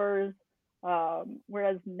hours.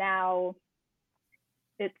 Whereas now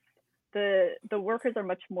it's the workers are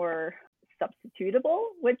much more substitutable,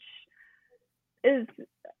 which is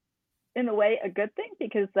in a way a good thing,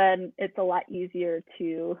 because then it's a lot easier to,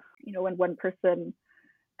 you know, when one person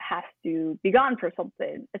has to be gone for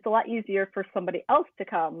something, it's a lot easier for somebody else to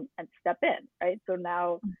come and step in, right? So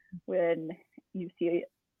now when you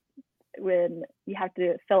have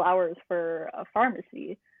to fill hours for a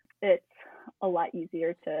pharmacy, it's a lot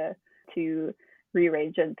easier to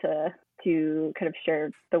rearrange and to kind of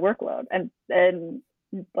share the workload. And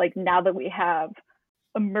like now that we have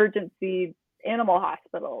emergency animal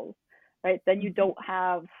hospitals, right? Then you don't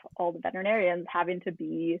have all the veterinarians having to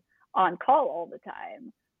be on call all the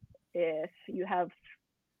time. If you have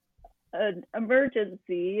an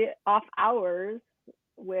emergency off hours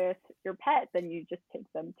with your pet, then you just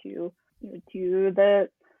take them to the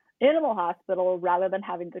animal hospital rather than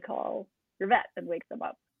having to call your vet and wake them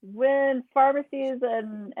up. When pharmacies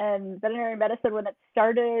and veterinary medicine, when it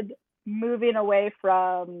started moving away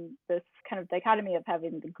from this kind of dichotomy of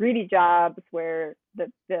having the greedy jobs where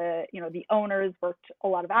the owners worked a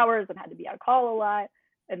lot of hours and had to be on call a lot,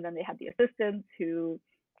 and then they had the assistants who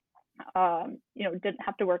didn't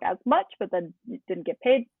have to work as much, but then didn't get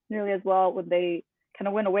paid nearly as well. When they kind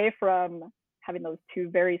of went away from having those two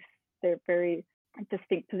very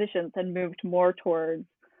distinct positions and moved more towards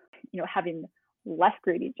having less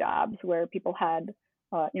greedy jobs where people had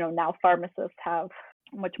now pharmacists have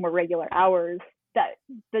much more regular hours, that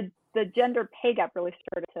the gender pay gap really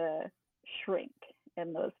started to shrink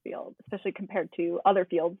in those fields, especially compared to other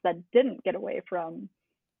fields that didn't get away from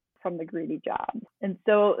the greedy jobs. And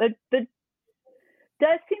so it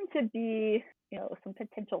does seem to be some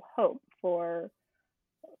potential hope for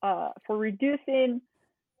reducing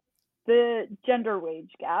the gender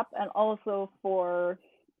wage gap, and also for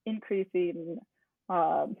increasing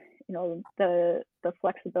the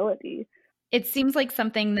flexibility. It seems like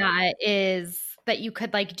something that you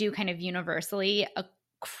could like do kind of universally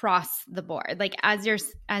across the board. Like as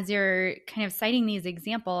you're kind of citing these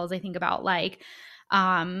examples, I think about like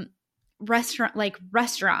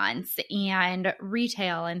restaurants and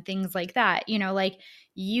retail and things like that. Like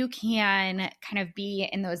you can kind of be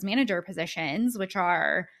in those manager positions, which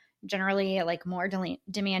are generally like more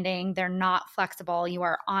demanding. They're not flexible. You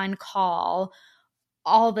are on call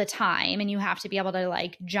all the time, and you have to be able to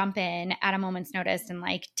like jump in at a moment's notice and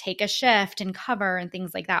like take a shift and cover and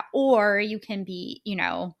things like that. Or you can be,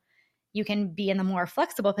 you can be in the more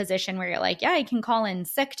flexible position where you're like, yeah, I can call in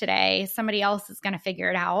sick today. Somebody else is going to figure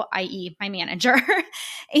it out, i.e. my manager.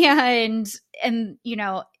 and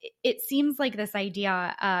it seems like this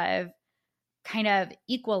idea of kind of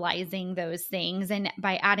equalizing those things, and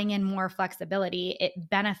by adding in more flexibility, it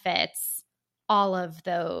benefits all of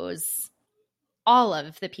the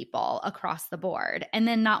people across the board. And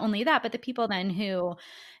then not only that, but the people then who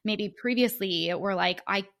maybe previously were like,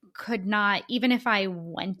 I could not, even if I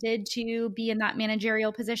wanted to be in that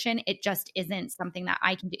managerial position, it just isn't something that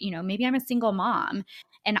I can do. Maybe I'm a single mom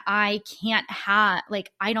and I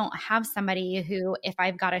don't have somebody who, if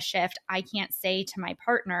I've got a shift, I can't say to my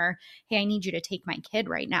partner, hey, I need you to take my kid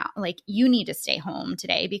right now. Like, you need to stay home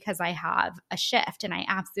today because I have a shift and I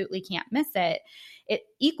absolutely can't miss it. It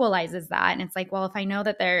equalizes that. And it's like, well, if I know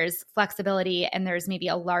that there's flexibility and there's maybe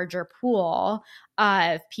a larger pool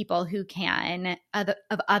of people who can,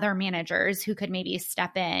 of other managers who could maybe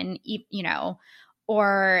step in,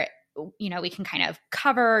 or, we can kind of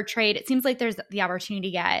cover trade. It seems like there's the opportunity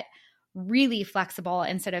to get really flexible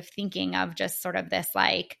instead of thinking of just sort of this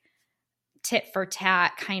like tit for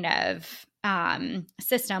tat kind of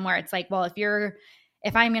system where it's like, well,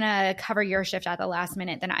 if I'm going to cover your shift at the last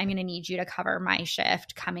minute, then I'm going to need you to cover my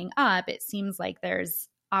shift coming up. It seems like there's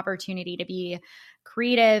opportunity to be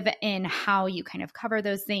creative in how you kind of cover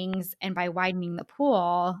those things. And by widening the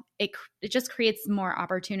pool, it just creates more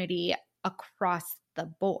opportunity across the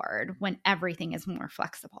board when everything is more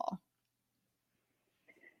flexible.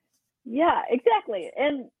 Yeah, exactly.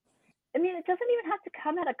 And I mean, it doesn't even have to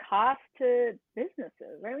come at a cost to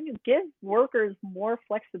businesses, right? When you give workers more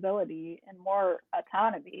flexibility and more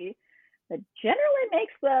autonomy, that generally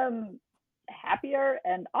makes them happier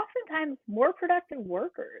and oftentimes more productive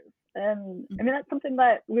workers. And I mean, that's something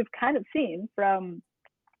that we've kind of seen from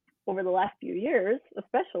over the last few years,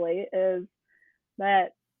 especially, is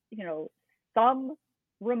that, some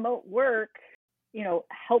remote work,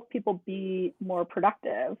 help people be more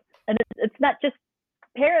productive. And it's not just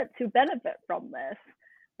parents who benefit from this,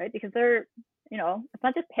 right? Because they're, it's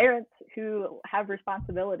not just parents who have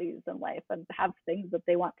responsibilities in life and have things that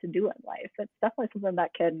they want to do in life. It's definitely something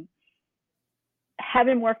that can,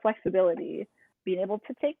 having more flexibility, being able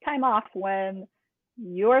to take time off when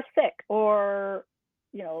you're sick, or,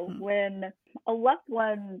 when a loved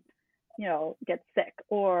one, gets sick,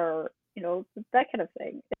 or, that kind of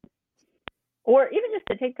thing. Or even just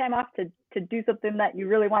to take time off to do something that you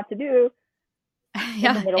really want to do.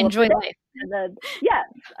 Yeah, enjoy life. And then, yes,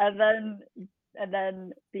 and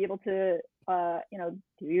then be able to,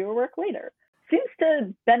 do your work later. Seems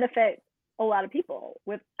to benefit a lot of people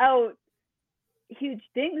without huge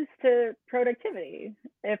dings to productivity.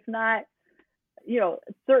 If not,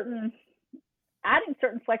 adding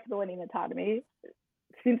certain flexibility and autonomy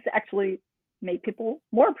seems to actually make people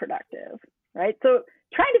more productive, right? So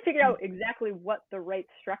trying to figure out exactly what the right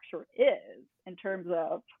structure is in terms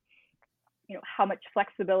of, how much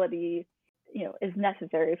flexibility, is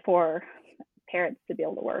necessary for parents to be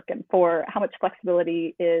able to work, and for how much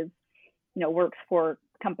flexibility is, works for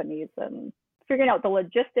companies, and figuring out the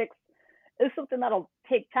logistics is something that'll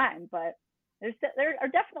take time, but there are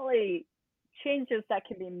definitely changes that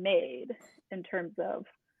can be made in terms of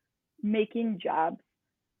making jobs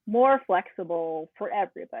more flexible for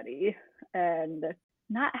everybody, and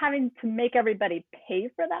not having to make everybody pay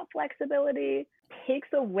for that flexibility takes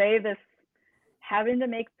away this having to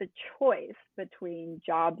make the choice between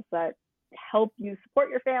jobs that help you support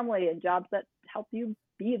your family and jobs that help you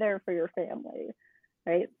be there for your family,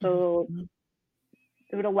 right? So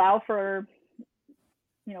it would allow for,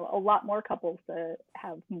 a lot more couples to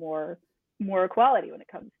have more equality when it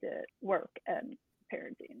comes to work and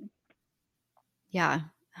parenting. Yeah,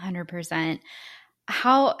 100%.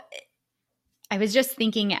 How I was just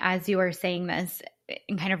thinking as you were saying this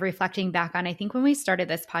and kind of reflecting back on, I think when we started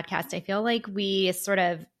this podcast, I feel like we sort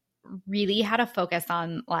of really had a focus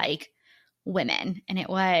on like women, and it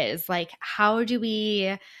was like, how do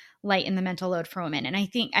we lighten the mental load for women? And I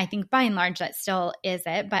think by and large that still is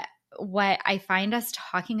it, but what I find us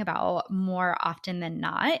talking about more often than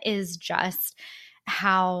not is just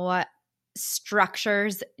how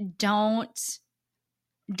structures don't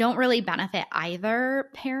really benefit either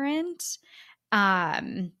parent.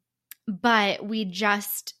 But we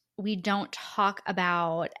don't talk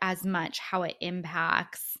about as much how it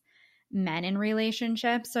impacts men in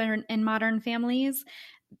relationships or in modern families.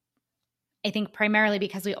 I think primarily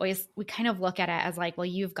because we kind of look at it as like, well,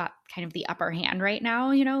 you've got kind of the upper hand right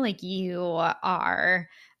now, like you are,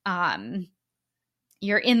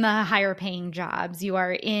 you're in the higher paying jobs, you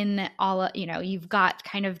are in all, you've got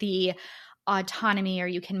kind of the autonomy, or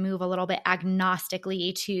you can move a little bit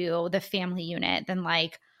agnostically to the family unit than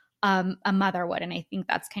like a mother would. And I think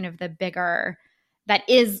that's kind of that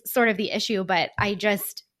is sort of the issue. But I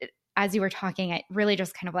just, as you were talking, it really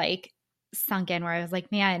just kind of like sunk in, where I was like,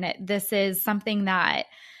 man, this is something that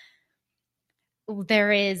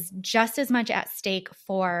there is just as much at stake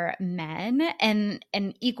for men, and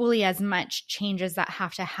equally as much changes that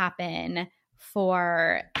have to happen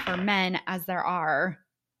for men as there are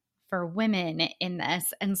for women in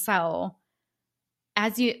this. And so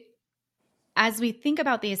as we think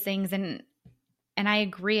about these things, and I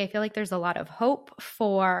agree, I feel like there's a lot of hope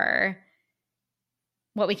for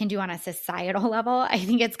what we can do on a societal level. I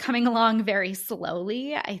think it's coming along very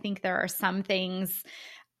slowly. I think there are some things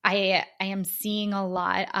I am seeing a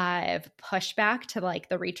lot of pushback to like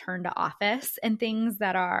the return to office and things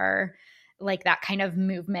that are like that kind of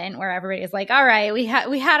movement where everybody's like, all right, we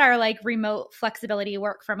had our like remote flexibility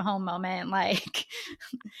work from home moment. Like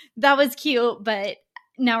that was cute, but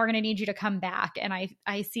now we're going to need you to come back. And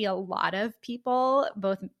I see a lot of people,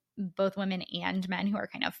 both women and men, who are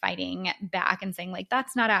kind of fighting back and saying like,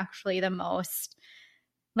 that's not actually the most,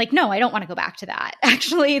 like, no, I don't want to go back to that.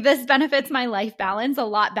 Actually, this benefits my life balance a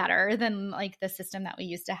lot better than like the system that we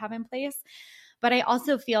used to have in place. But I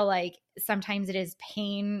also feel like sometimes it is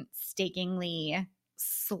painstakingly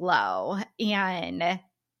slow. And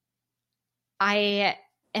I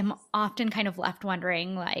am often kind of left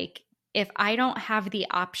wondering, like, if I don't have the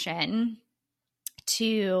option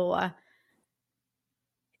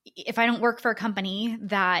if I don't work for a company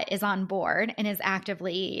that is on board and is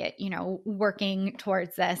actively, working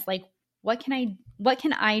towards this, like, what can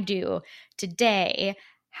I do today?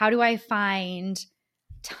 How do I find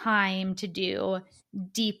time to do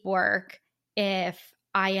deep work if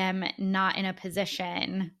I am not in a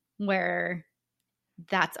position where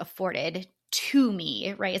that's afforded to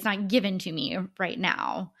me, right? It's not given to me right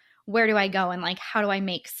now. Where do I go, and like, how do I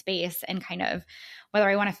make space, and kind of whether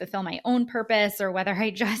I want to fulfill my own purpose or whether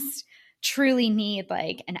I just truly need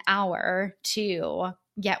like an hour to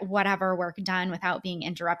get whatever work done without being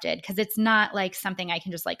interrupted. Because it's not like something I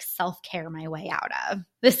can just like self-care my way out of.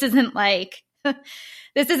 This isn't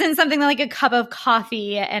something that like a cup of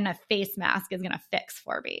coffee and a face mask is going to fix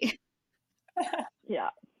for me.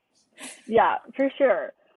 Yeah, for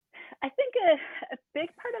sure. I think a big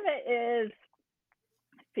part of it is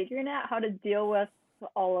figuring out how to deal with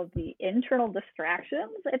all of the internal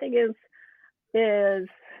distractions. I think is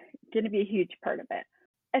going to be a huge part of it.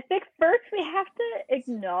 I think first we have to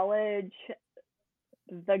acknowledge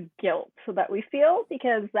the guilt that we feel,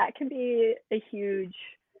 because that can be a huge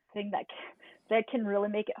thing that can really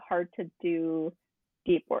make it hard to do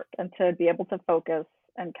deep work and to be able to focus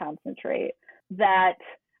and concentrate. That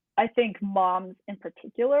I think moms in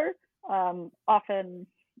particular often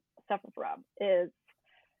suffer from is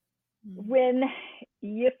when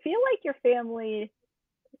you feel like your family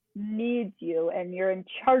needs you and you're in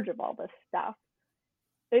charge of all this stuff,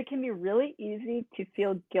 it can be really easy to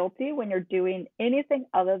feel guilty when you're doing anything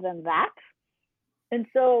other than that. And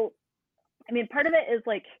so, I mean, part of it is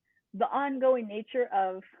like the ongoing nature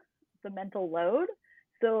of the mental load.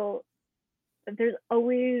 So there's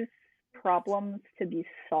always problems to be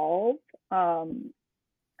solved. And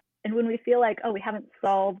when we feel like, oh, we haven't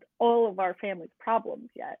solved all of our family's problems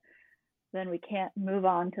yet, then we can't move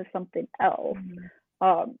on to something else.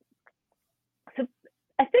 Um, so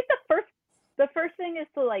I think the first thing is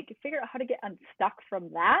to like figure out how to get unstuck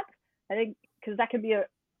from that. I think because that can be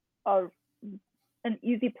an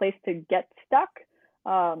easy place to get stuck,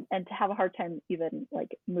 and to have a hard time even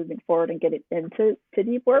like moving forward and getting into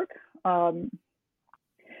deep work. So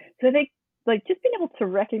I think like just being able to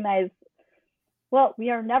recognize, well,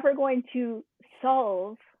 we are never going to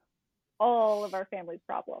solve all of our family's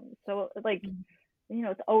problems. So like,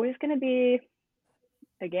 it's always going to be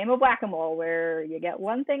a game of whack-a-mole where you get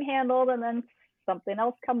one thing handled and then something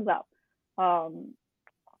else comes up. And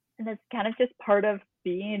it's kind of just part of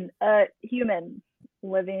being a human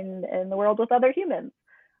living in the world with other humans.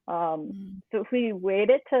 So if we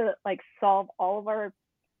waited to like solve all of our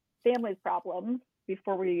family's problems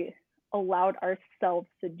before we allowed ourselves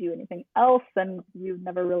to do anything else, then we would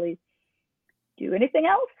never really do anything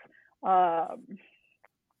else.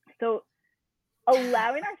 So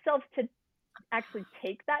allowing ourselves to actually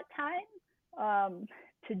take that time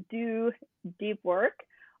to do deep work,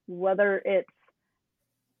 whether it's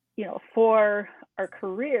for our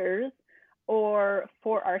careers or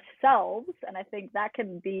for ourselves, and I think that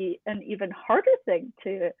can be an even harder thing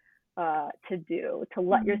to do, to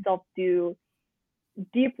let yourself do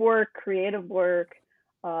deep work, creative work,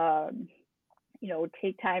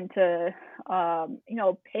 take time to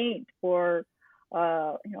paint or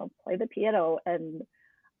play the piano, and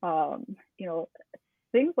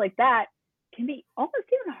things like that can be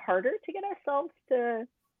almost even harder to get ourselves to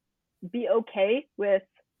be okay with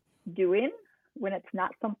doing when it's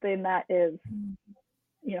not something that is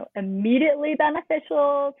immediately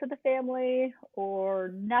beneficial to the family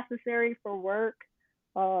or necessary for work.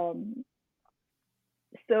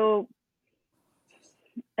 So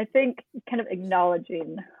I think kind of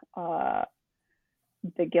acknowledging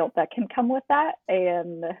the guilt that can come with that,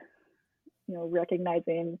 and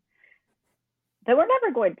recognizing that we're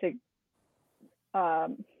never going to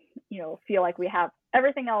feel like we have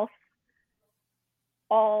everything else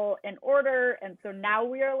all in order, and so now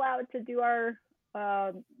we are allowed to do our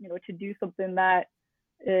to do something that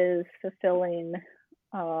is fulfilling,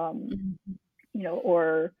 or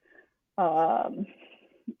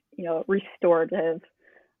restorative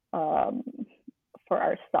for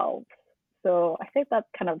ourselves. So I think that's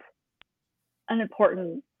kind of an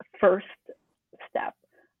important first step.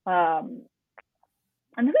 And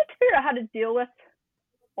then we have to figure out how to deal with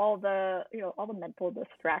all the mental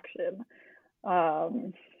distraction.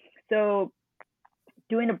 So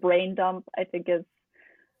doing a brain dump, I think, is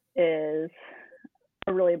a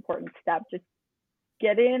really important step. Just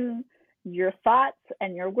getting your thoughts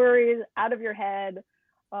and your worries out of your head,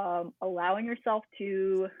 allowing yourself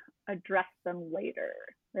to address them later,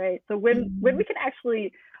 right? So when we can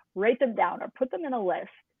actually write them down or put them in a list,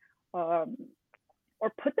 or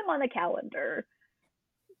put them on a calendar,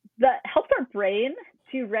 that helps our brain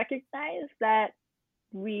to recognize that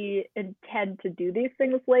we intend to do these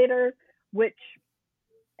things later, which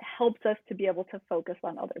helps us to be able to focus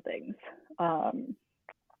on other things.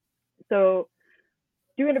 So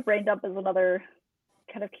doing a brain dump is another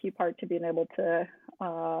kind of key part to being able to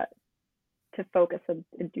focus and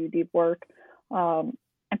do deep work. And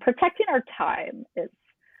protecting our time is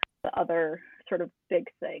the other sort of big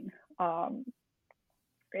thing.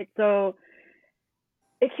 Right? So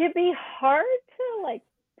it can be hard to like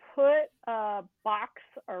put a box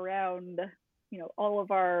around, all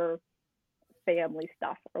of our family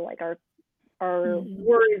stuff, or like our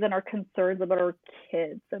worries and our concerns about our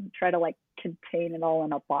kids, and try to like contain it all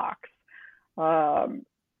in a box. But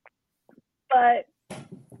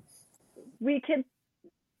we can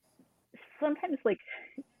sometimes like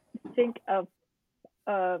think of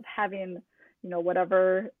having,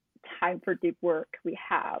 whatever time for deep work we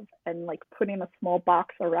have, and like putting a small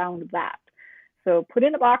box around that. So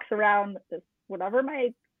putting a box around this, whatever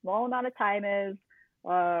my small amount of time is,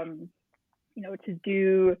 to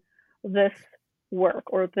do this work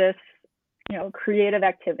or this, creative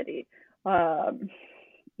activity. So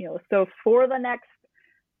for the next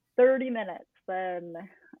 30 minutes, then,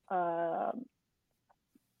 I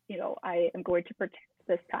am going to protect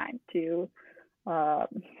this time to,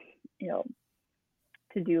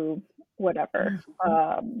 to do whatever.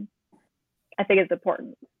 I think it's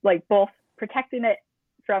important, like both protecting it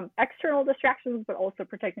from external distractions, but also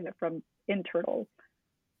protecting it from internal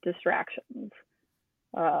distractions,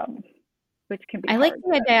 which can be I like hard.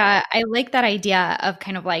 the idea. I like that idea of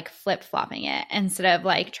kind of like flip flopping it instead of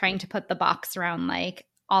like trying to put the box around like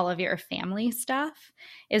all of your family stuff,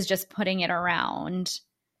 is just putting it around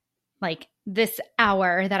like this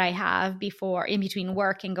hour that I have before in between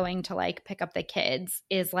work and going to like pick up the kids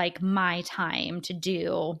is like my time to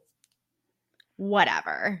do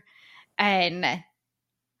whatever. And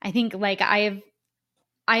I think like I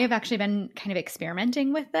have actually been kind of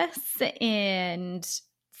experimenting with this and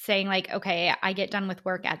saying like, okay, I get done with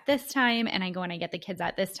work at this time and I go and I get the kids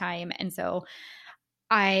at this time. And so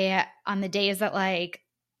on the days that like,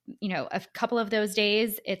 you know, a couple of those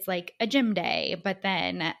days, it's like a gym day. But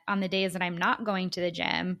then on the days that I'm not going to the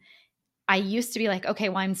gym, I used to be like, okay,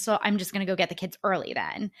 well, I'm just going to go get the kids early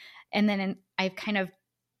then. And then I've kind of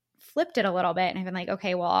flipped it a little bit and I've been like,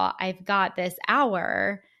 okay, well, I've got this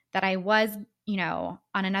hour that I was, you know,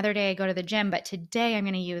 on another day I go to the gym, but today I'm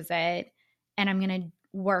going to use it and I'm going to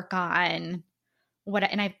work on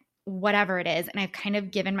whatever it is. And I've kind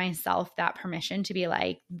of given myself that permission to be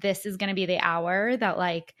like, this is going to be the hour that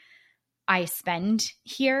like I spend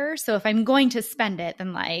here. So if I'm going to spend it,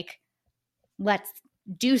 then like, let's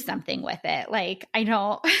do something with it. Like I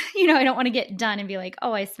don't, you know, I don't want to get done and be like,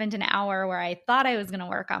 oh, I spent an hour where I thought I was going to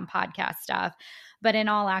work on podcast stuff. But in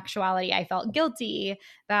all actuality, I felt guilty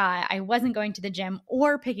that I wasn't going to the gym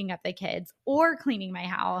or picking up the kids or cleaning my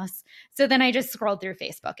house. So then I just scrolled through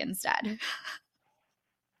Facebook instead.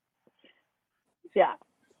 Yeah.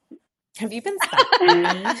 Have you been stuck?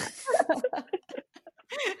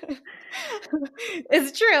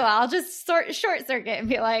 It's true. I'll just short circuit and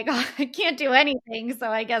be like, oh, I can't do anything. So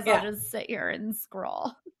I guess I'll just sit here and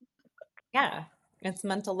scroll. Yeah. It's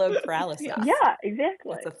mental load paralysis. Yeah,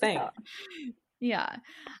 exactly. It's a thing. Yeah.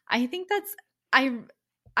 I think that's I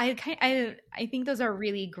think those are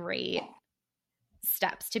really great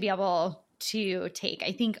steps to be able to take.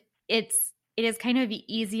 I think it is kind of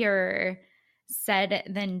easier said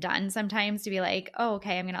than done sometimes to be like, oh,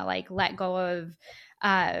 okay, I'm gonna like let go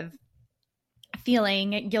of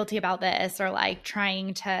feeling guilty about this or like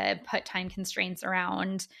trying to put time constraints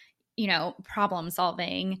around, you know, problem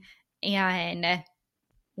solving. And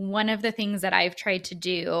one of the things that I've tried to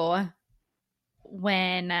do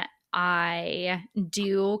when I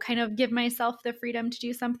do kind of give myself the freedom to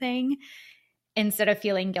do something instead of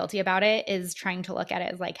feeling guilty about it is trying to look at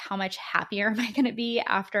it as like, how much happier am I going to be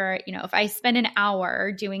after, you know, if I spend an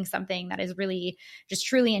hour doing something that is really just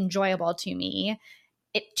truly enjoyable to me,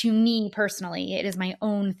 to me personally, it is my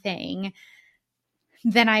own thing,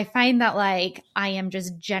 then I find that like I am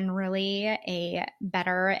just generally a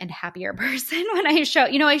better and happier person when I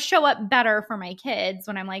show up better for my kids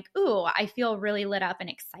when I'm like, ooh, I feel really lit up and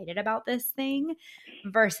excited about this thing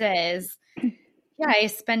versus, yeah, I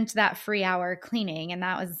spent that free hour cleaning and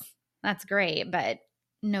that's great, but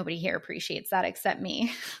nobody here appreciates that except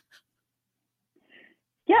me.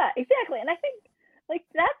 Yeah, exactly. And I think like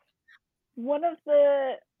that's one of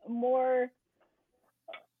the more,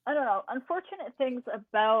 I don't know, unfortunate things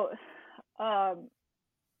about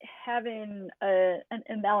having an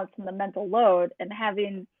imbalance in the mental load and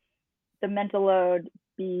having the mental load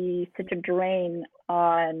be such a drain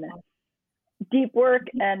on deep work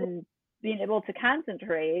and being able to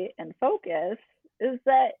concentrate and focus is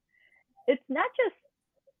that it's not just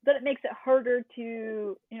that it makes it harder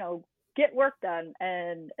to, you know, get work done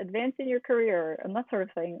and advance in your career and that sort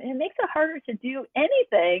of thing. It makes it harder to do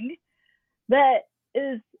anything that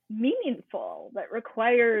is meaningful, that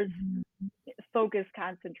requires focus,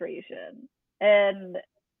 concentration. And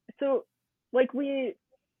so like we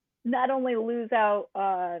not only lose out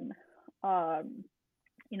on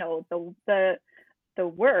you know, the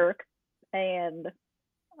work and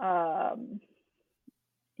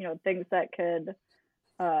you know, things that could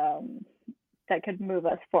move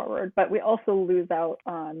us forward, but we also lose out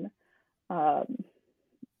on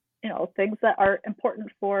you know, things that are important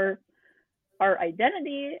for our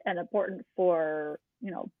identity and important for,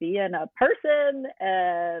 you know, being a person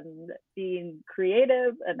and being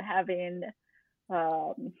creative and having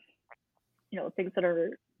you know, things that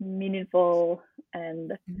are meaningful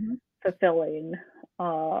and fulfilling,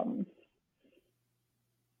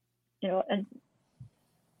 you know, and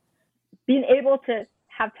being able to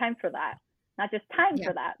have time for that, not just time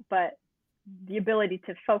for that, but the ability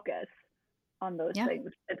to focus on those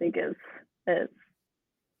things, I think is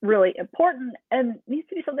really important and needs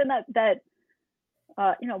to be something that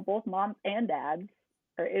you know, both moms and dads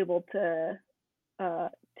are able to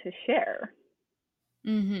share.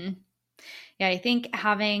 Mm-hmm. Yeah, I think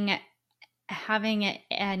having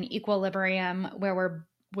an equilibrium where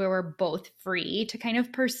we're both free to kind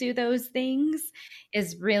of pursue those things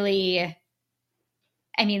is really,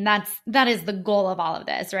 I mean, that is the goal of all of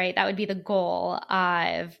this, right? That would be the goal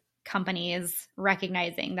of companies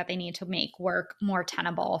recognizing that they need to make work more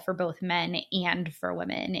tenable for both men and for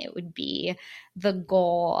women. It would be the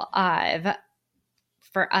goal of,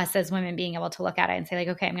 for us as women, being able to look at it and say, like,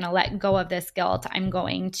 okay, I'm going to let go of this guilt. I'm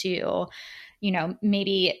going to,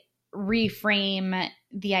 maybe reframe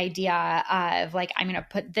the idea of, like, I'm going to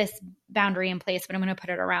put this boundary in place, but I'm going to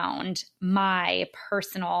put it around my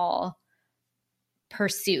personal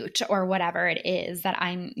pursuit or whatever it is that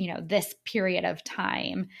I'm, this period of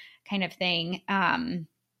time kind of thing.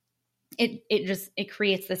 It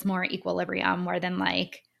creates this more equilibrium where then,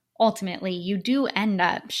 like, ultimately you do end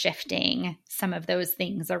up shifting some of those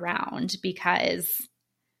things around because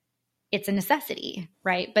it's a necessity,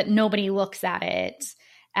 right? But nobody looks at it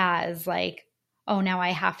as like, oh, now I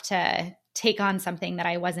have to take on something that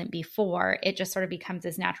I wasn't before. It just sort of becomes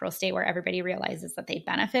this natural state where everybody realizes that they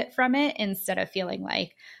benefit from it, instead of feeling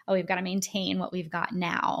like, oh, we've got to maintain what we've got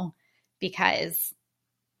now because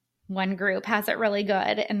one group has it really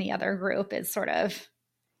good and the other group is sort of,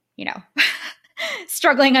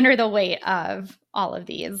 struggling under the weight of all of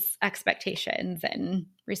these expectations and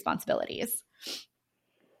responsibilities.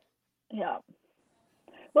 Yeah.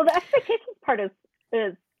 Well, the expectations part is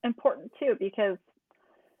important too, because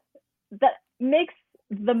that makes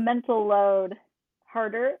the mental load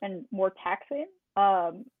harder and more taxing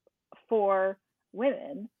for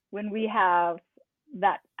women when we have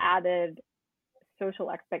that added social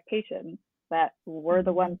expectation that we're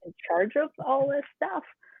the ones in charge of all this stuff.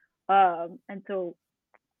 And so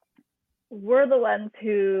we're the ones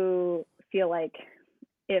who feel like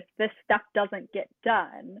if this stuff doesn't get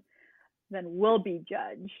done, then we'll be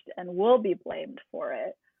judged and we'll be blamed for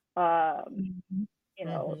it. Not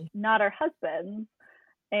our husbands.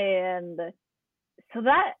 And so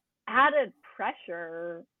that added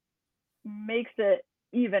pressure makes it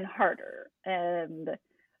even harder and,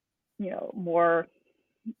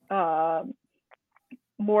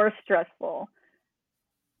 more stressful.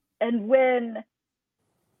 And when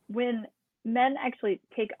men actually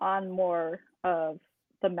take on more of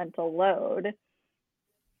the mental load,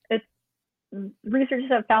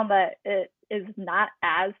 researchers have found that it is not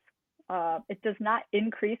it does not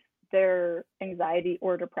increase their anxiety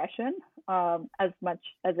or depression as much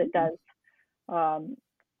as it does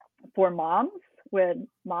for moms, when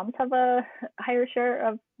moms have a higher share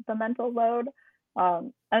of the mental load.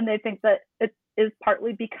 And they think that it is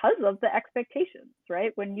partly because of the expectations,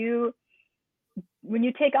 right? When you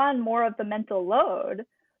take on more of the mental load,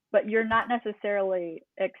 but you're not necessarily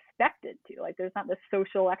expected to, like, there's not this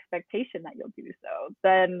social expectation that you'll do so,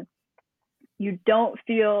 then you don't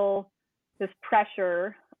feel this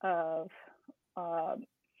pressure of,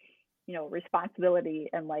 responsibility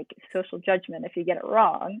and like social judgment if you get it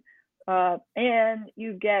wrong. And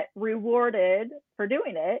you get rewarded for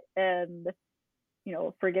doing it and,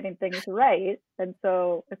 for getting things right. And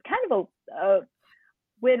so it's kind of a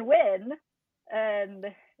win-win. And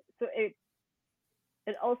so it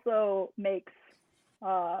also makes,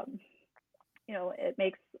 it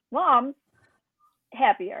makes moms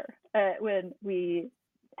happier when we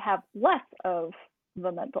have less of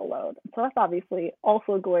the mental load. So that's obviously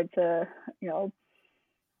also going to,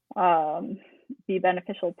 be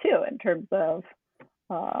beneficial too in terms of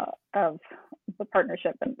the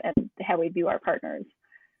partnership and how we view our partners.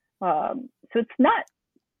 So it's not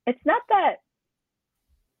that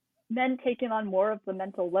men taking on more of the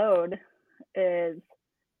mental load is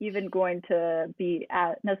even going to be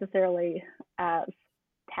necessarily as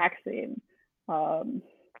taxing for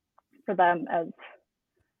them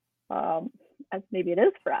as maybe it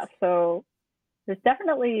is for us. So there's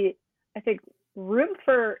definitely, I think, room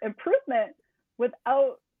for improvement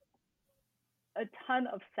without a ton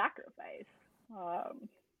of sacrifice.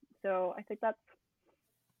 So I think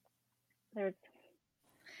there's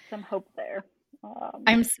some hope there.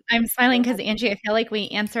 I'm smiling because, Angie, I feel like we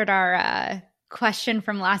answered our question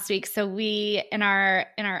from last week. So we, in our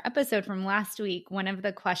episode from last week, one of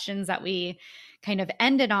the questions that we kind of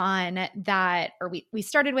ended on that, or we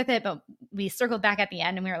started with it, but we circled back at the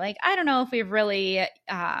end and we were like, I don't know if we've really,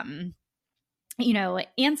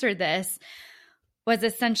 answered this, was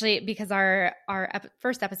essentially because our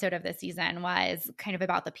first episode of this season was kind of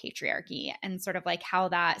about the patriarchy and sort of like how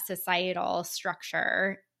that societal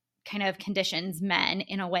structure kind of conditions men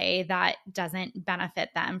in a way that doesn't benefit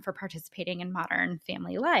them for participating in modern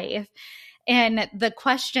family life. And the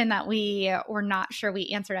question that we were not sure we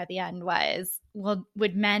answered at the end was, well,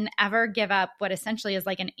 would men ever give up what essentially is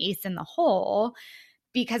like an ace in the hole?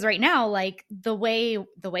 Because right now, like the way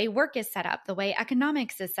work is set up, the way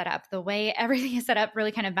economics is set up, the way everything is set up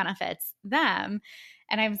really kind of benefits them.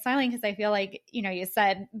 And I'm smiling because I feel like, you know, you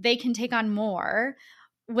said they can take on more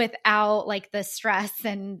without like the stress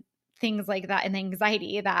and things like that and the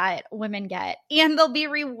anxiety that women get, and they'll be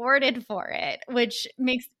rewarded for it, which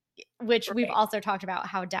we've also talked about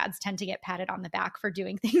how dads tend to get patted on the back for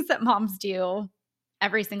doing things that moms do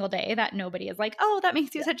every single day that nobody is like, oh, that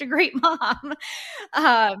makes you such a great mom.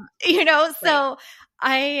 You know, so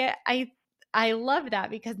I love that,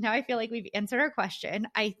 because now I feel like we've answered our question.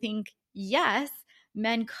 I think, yes,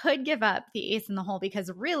 men could give up the ace in the hole, because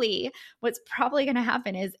really what's probably going to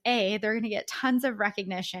happen is they're going to get tons of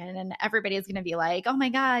recognition and everybody's going to be like, oh my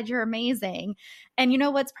God, you're amazing. And you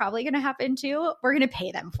know what's probably going to happen too? We're going to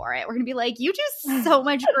pay them for it. We're going to be like, you do so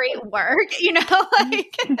much great work, you know,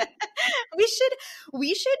 like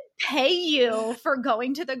we should pay you for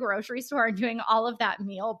going to the grocery store and doing all of that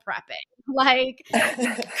meal prepping. Like,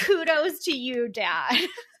 kudos to you, Dad.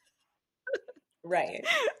 Right.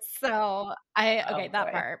 So that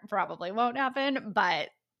part probably won't happen, but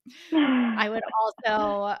I would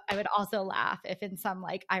also laugh if in some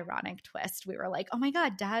like ironic twist we were like, oh my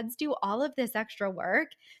God, dads do all of this extra work.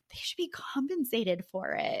 They should be compensated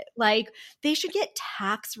for it. Like, they should get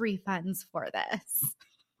tax refunds for this.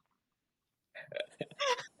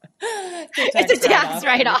 It's a tax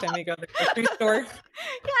write-off. Every time you go to the grocery store. Yeah,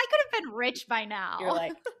 I could have been rich by now. You're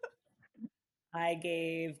like, I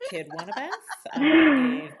gave kid 1 a bath.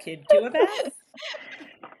 I gave kid 2 a bath.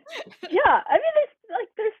 Yeah, I mean,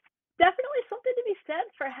 there's definitely something to be said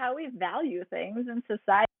for how we value things in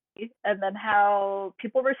society, and then how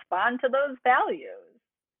people respond to those values.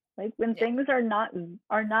 Like, when things are not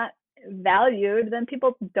valued, then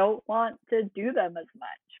people don't want to do them as much.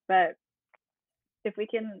 But if we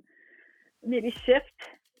can maybe shift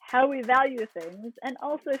how we value things and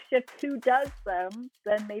also shift who does them,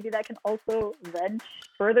 then maybe that can also then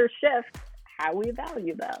further shift how we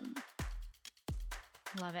value them.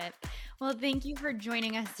 Love it. Well, thank you for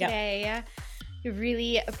joining us today. We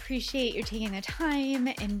really appreciate you taking the time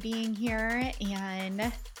and being here, and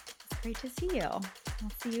it's great to see you. I'll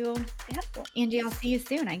see you, Angie, I'll see you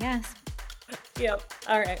soon, I guess. Yep.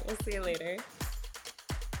 All right. We'll see you later.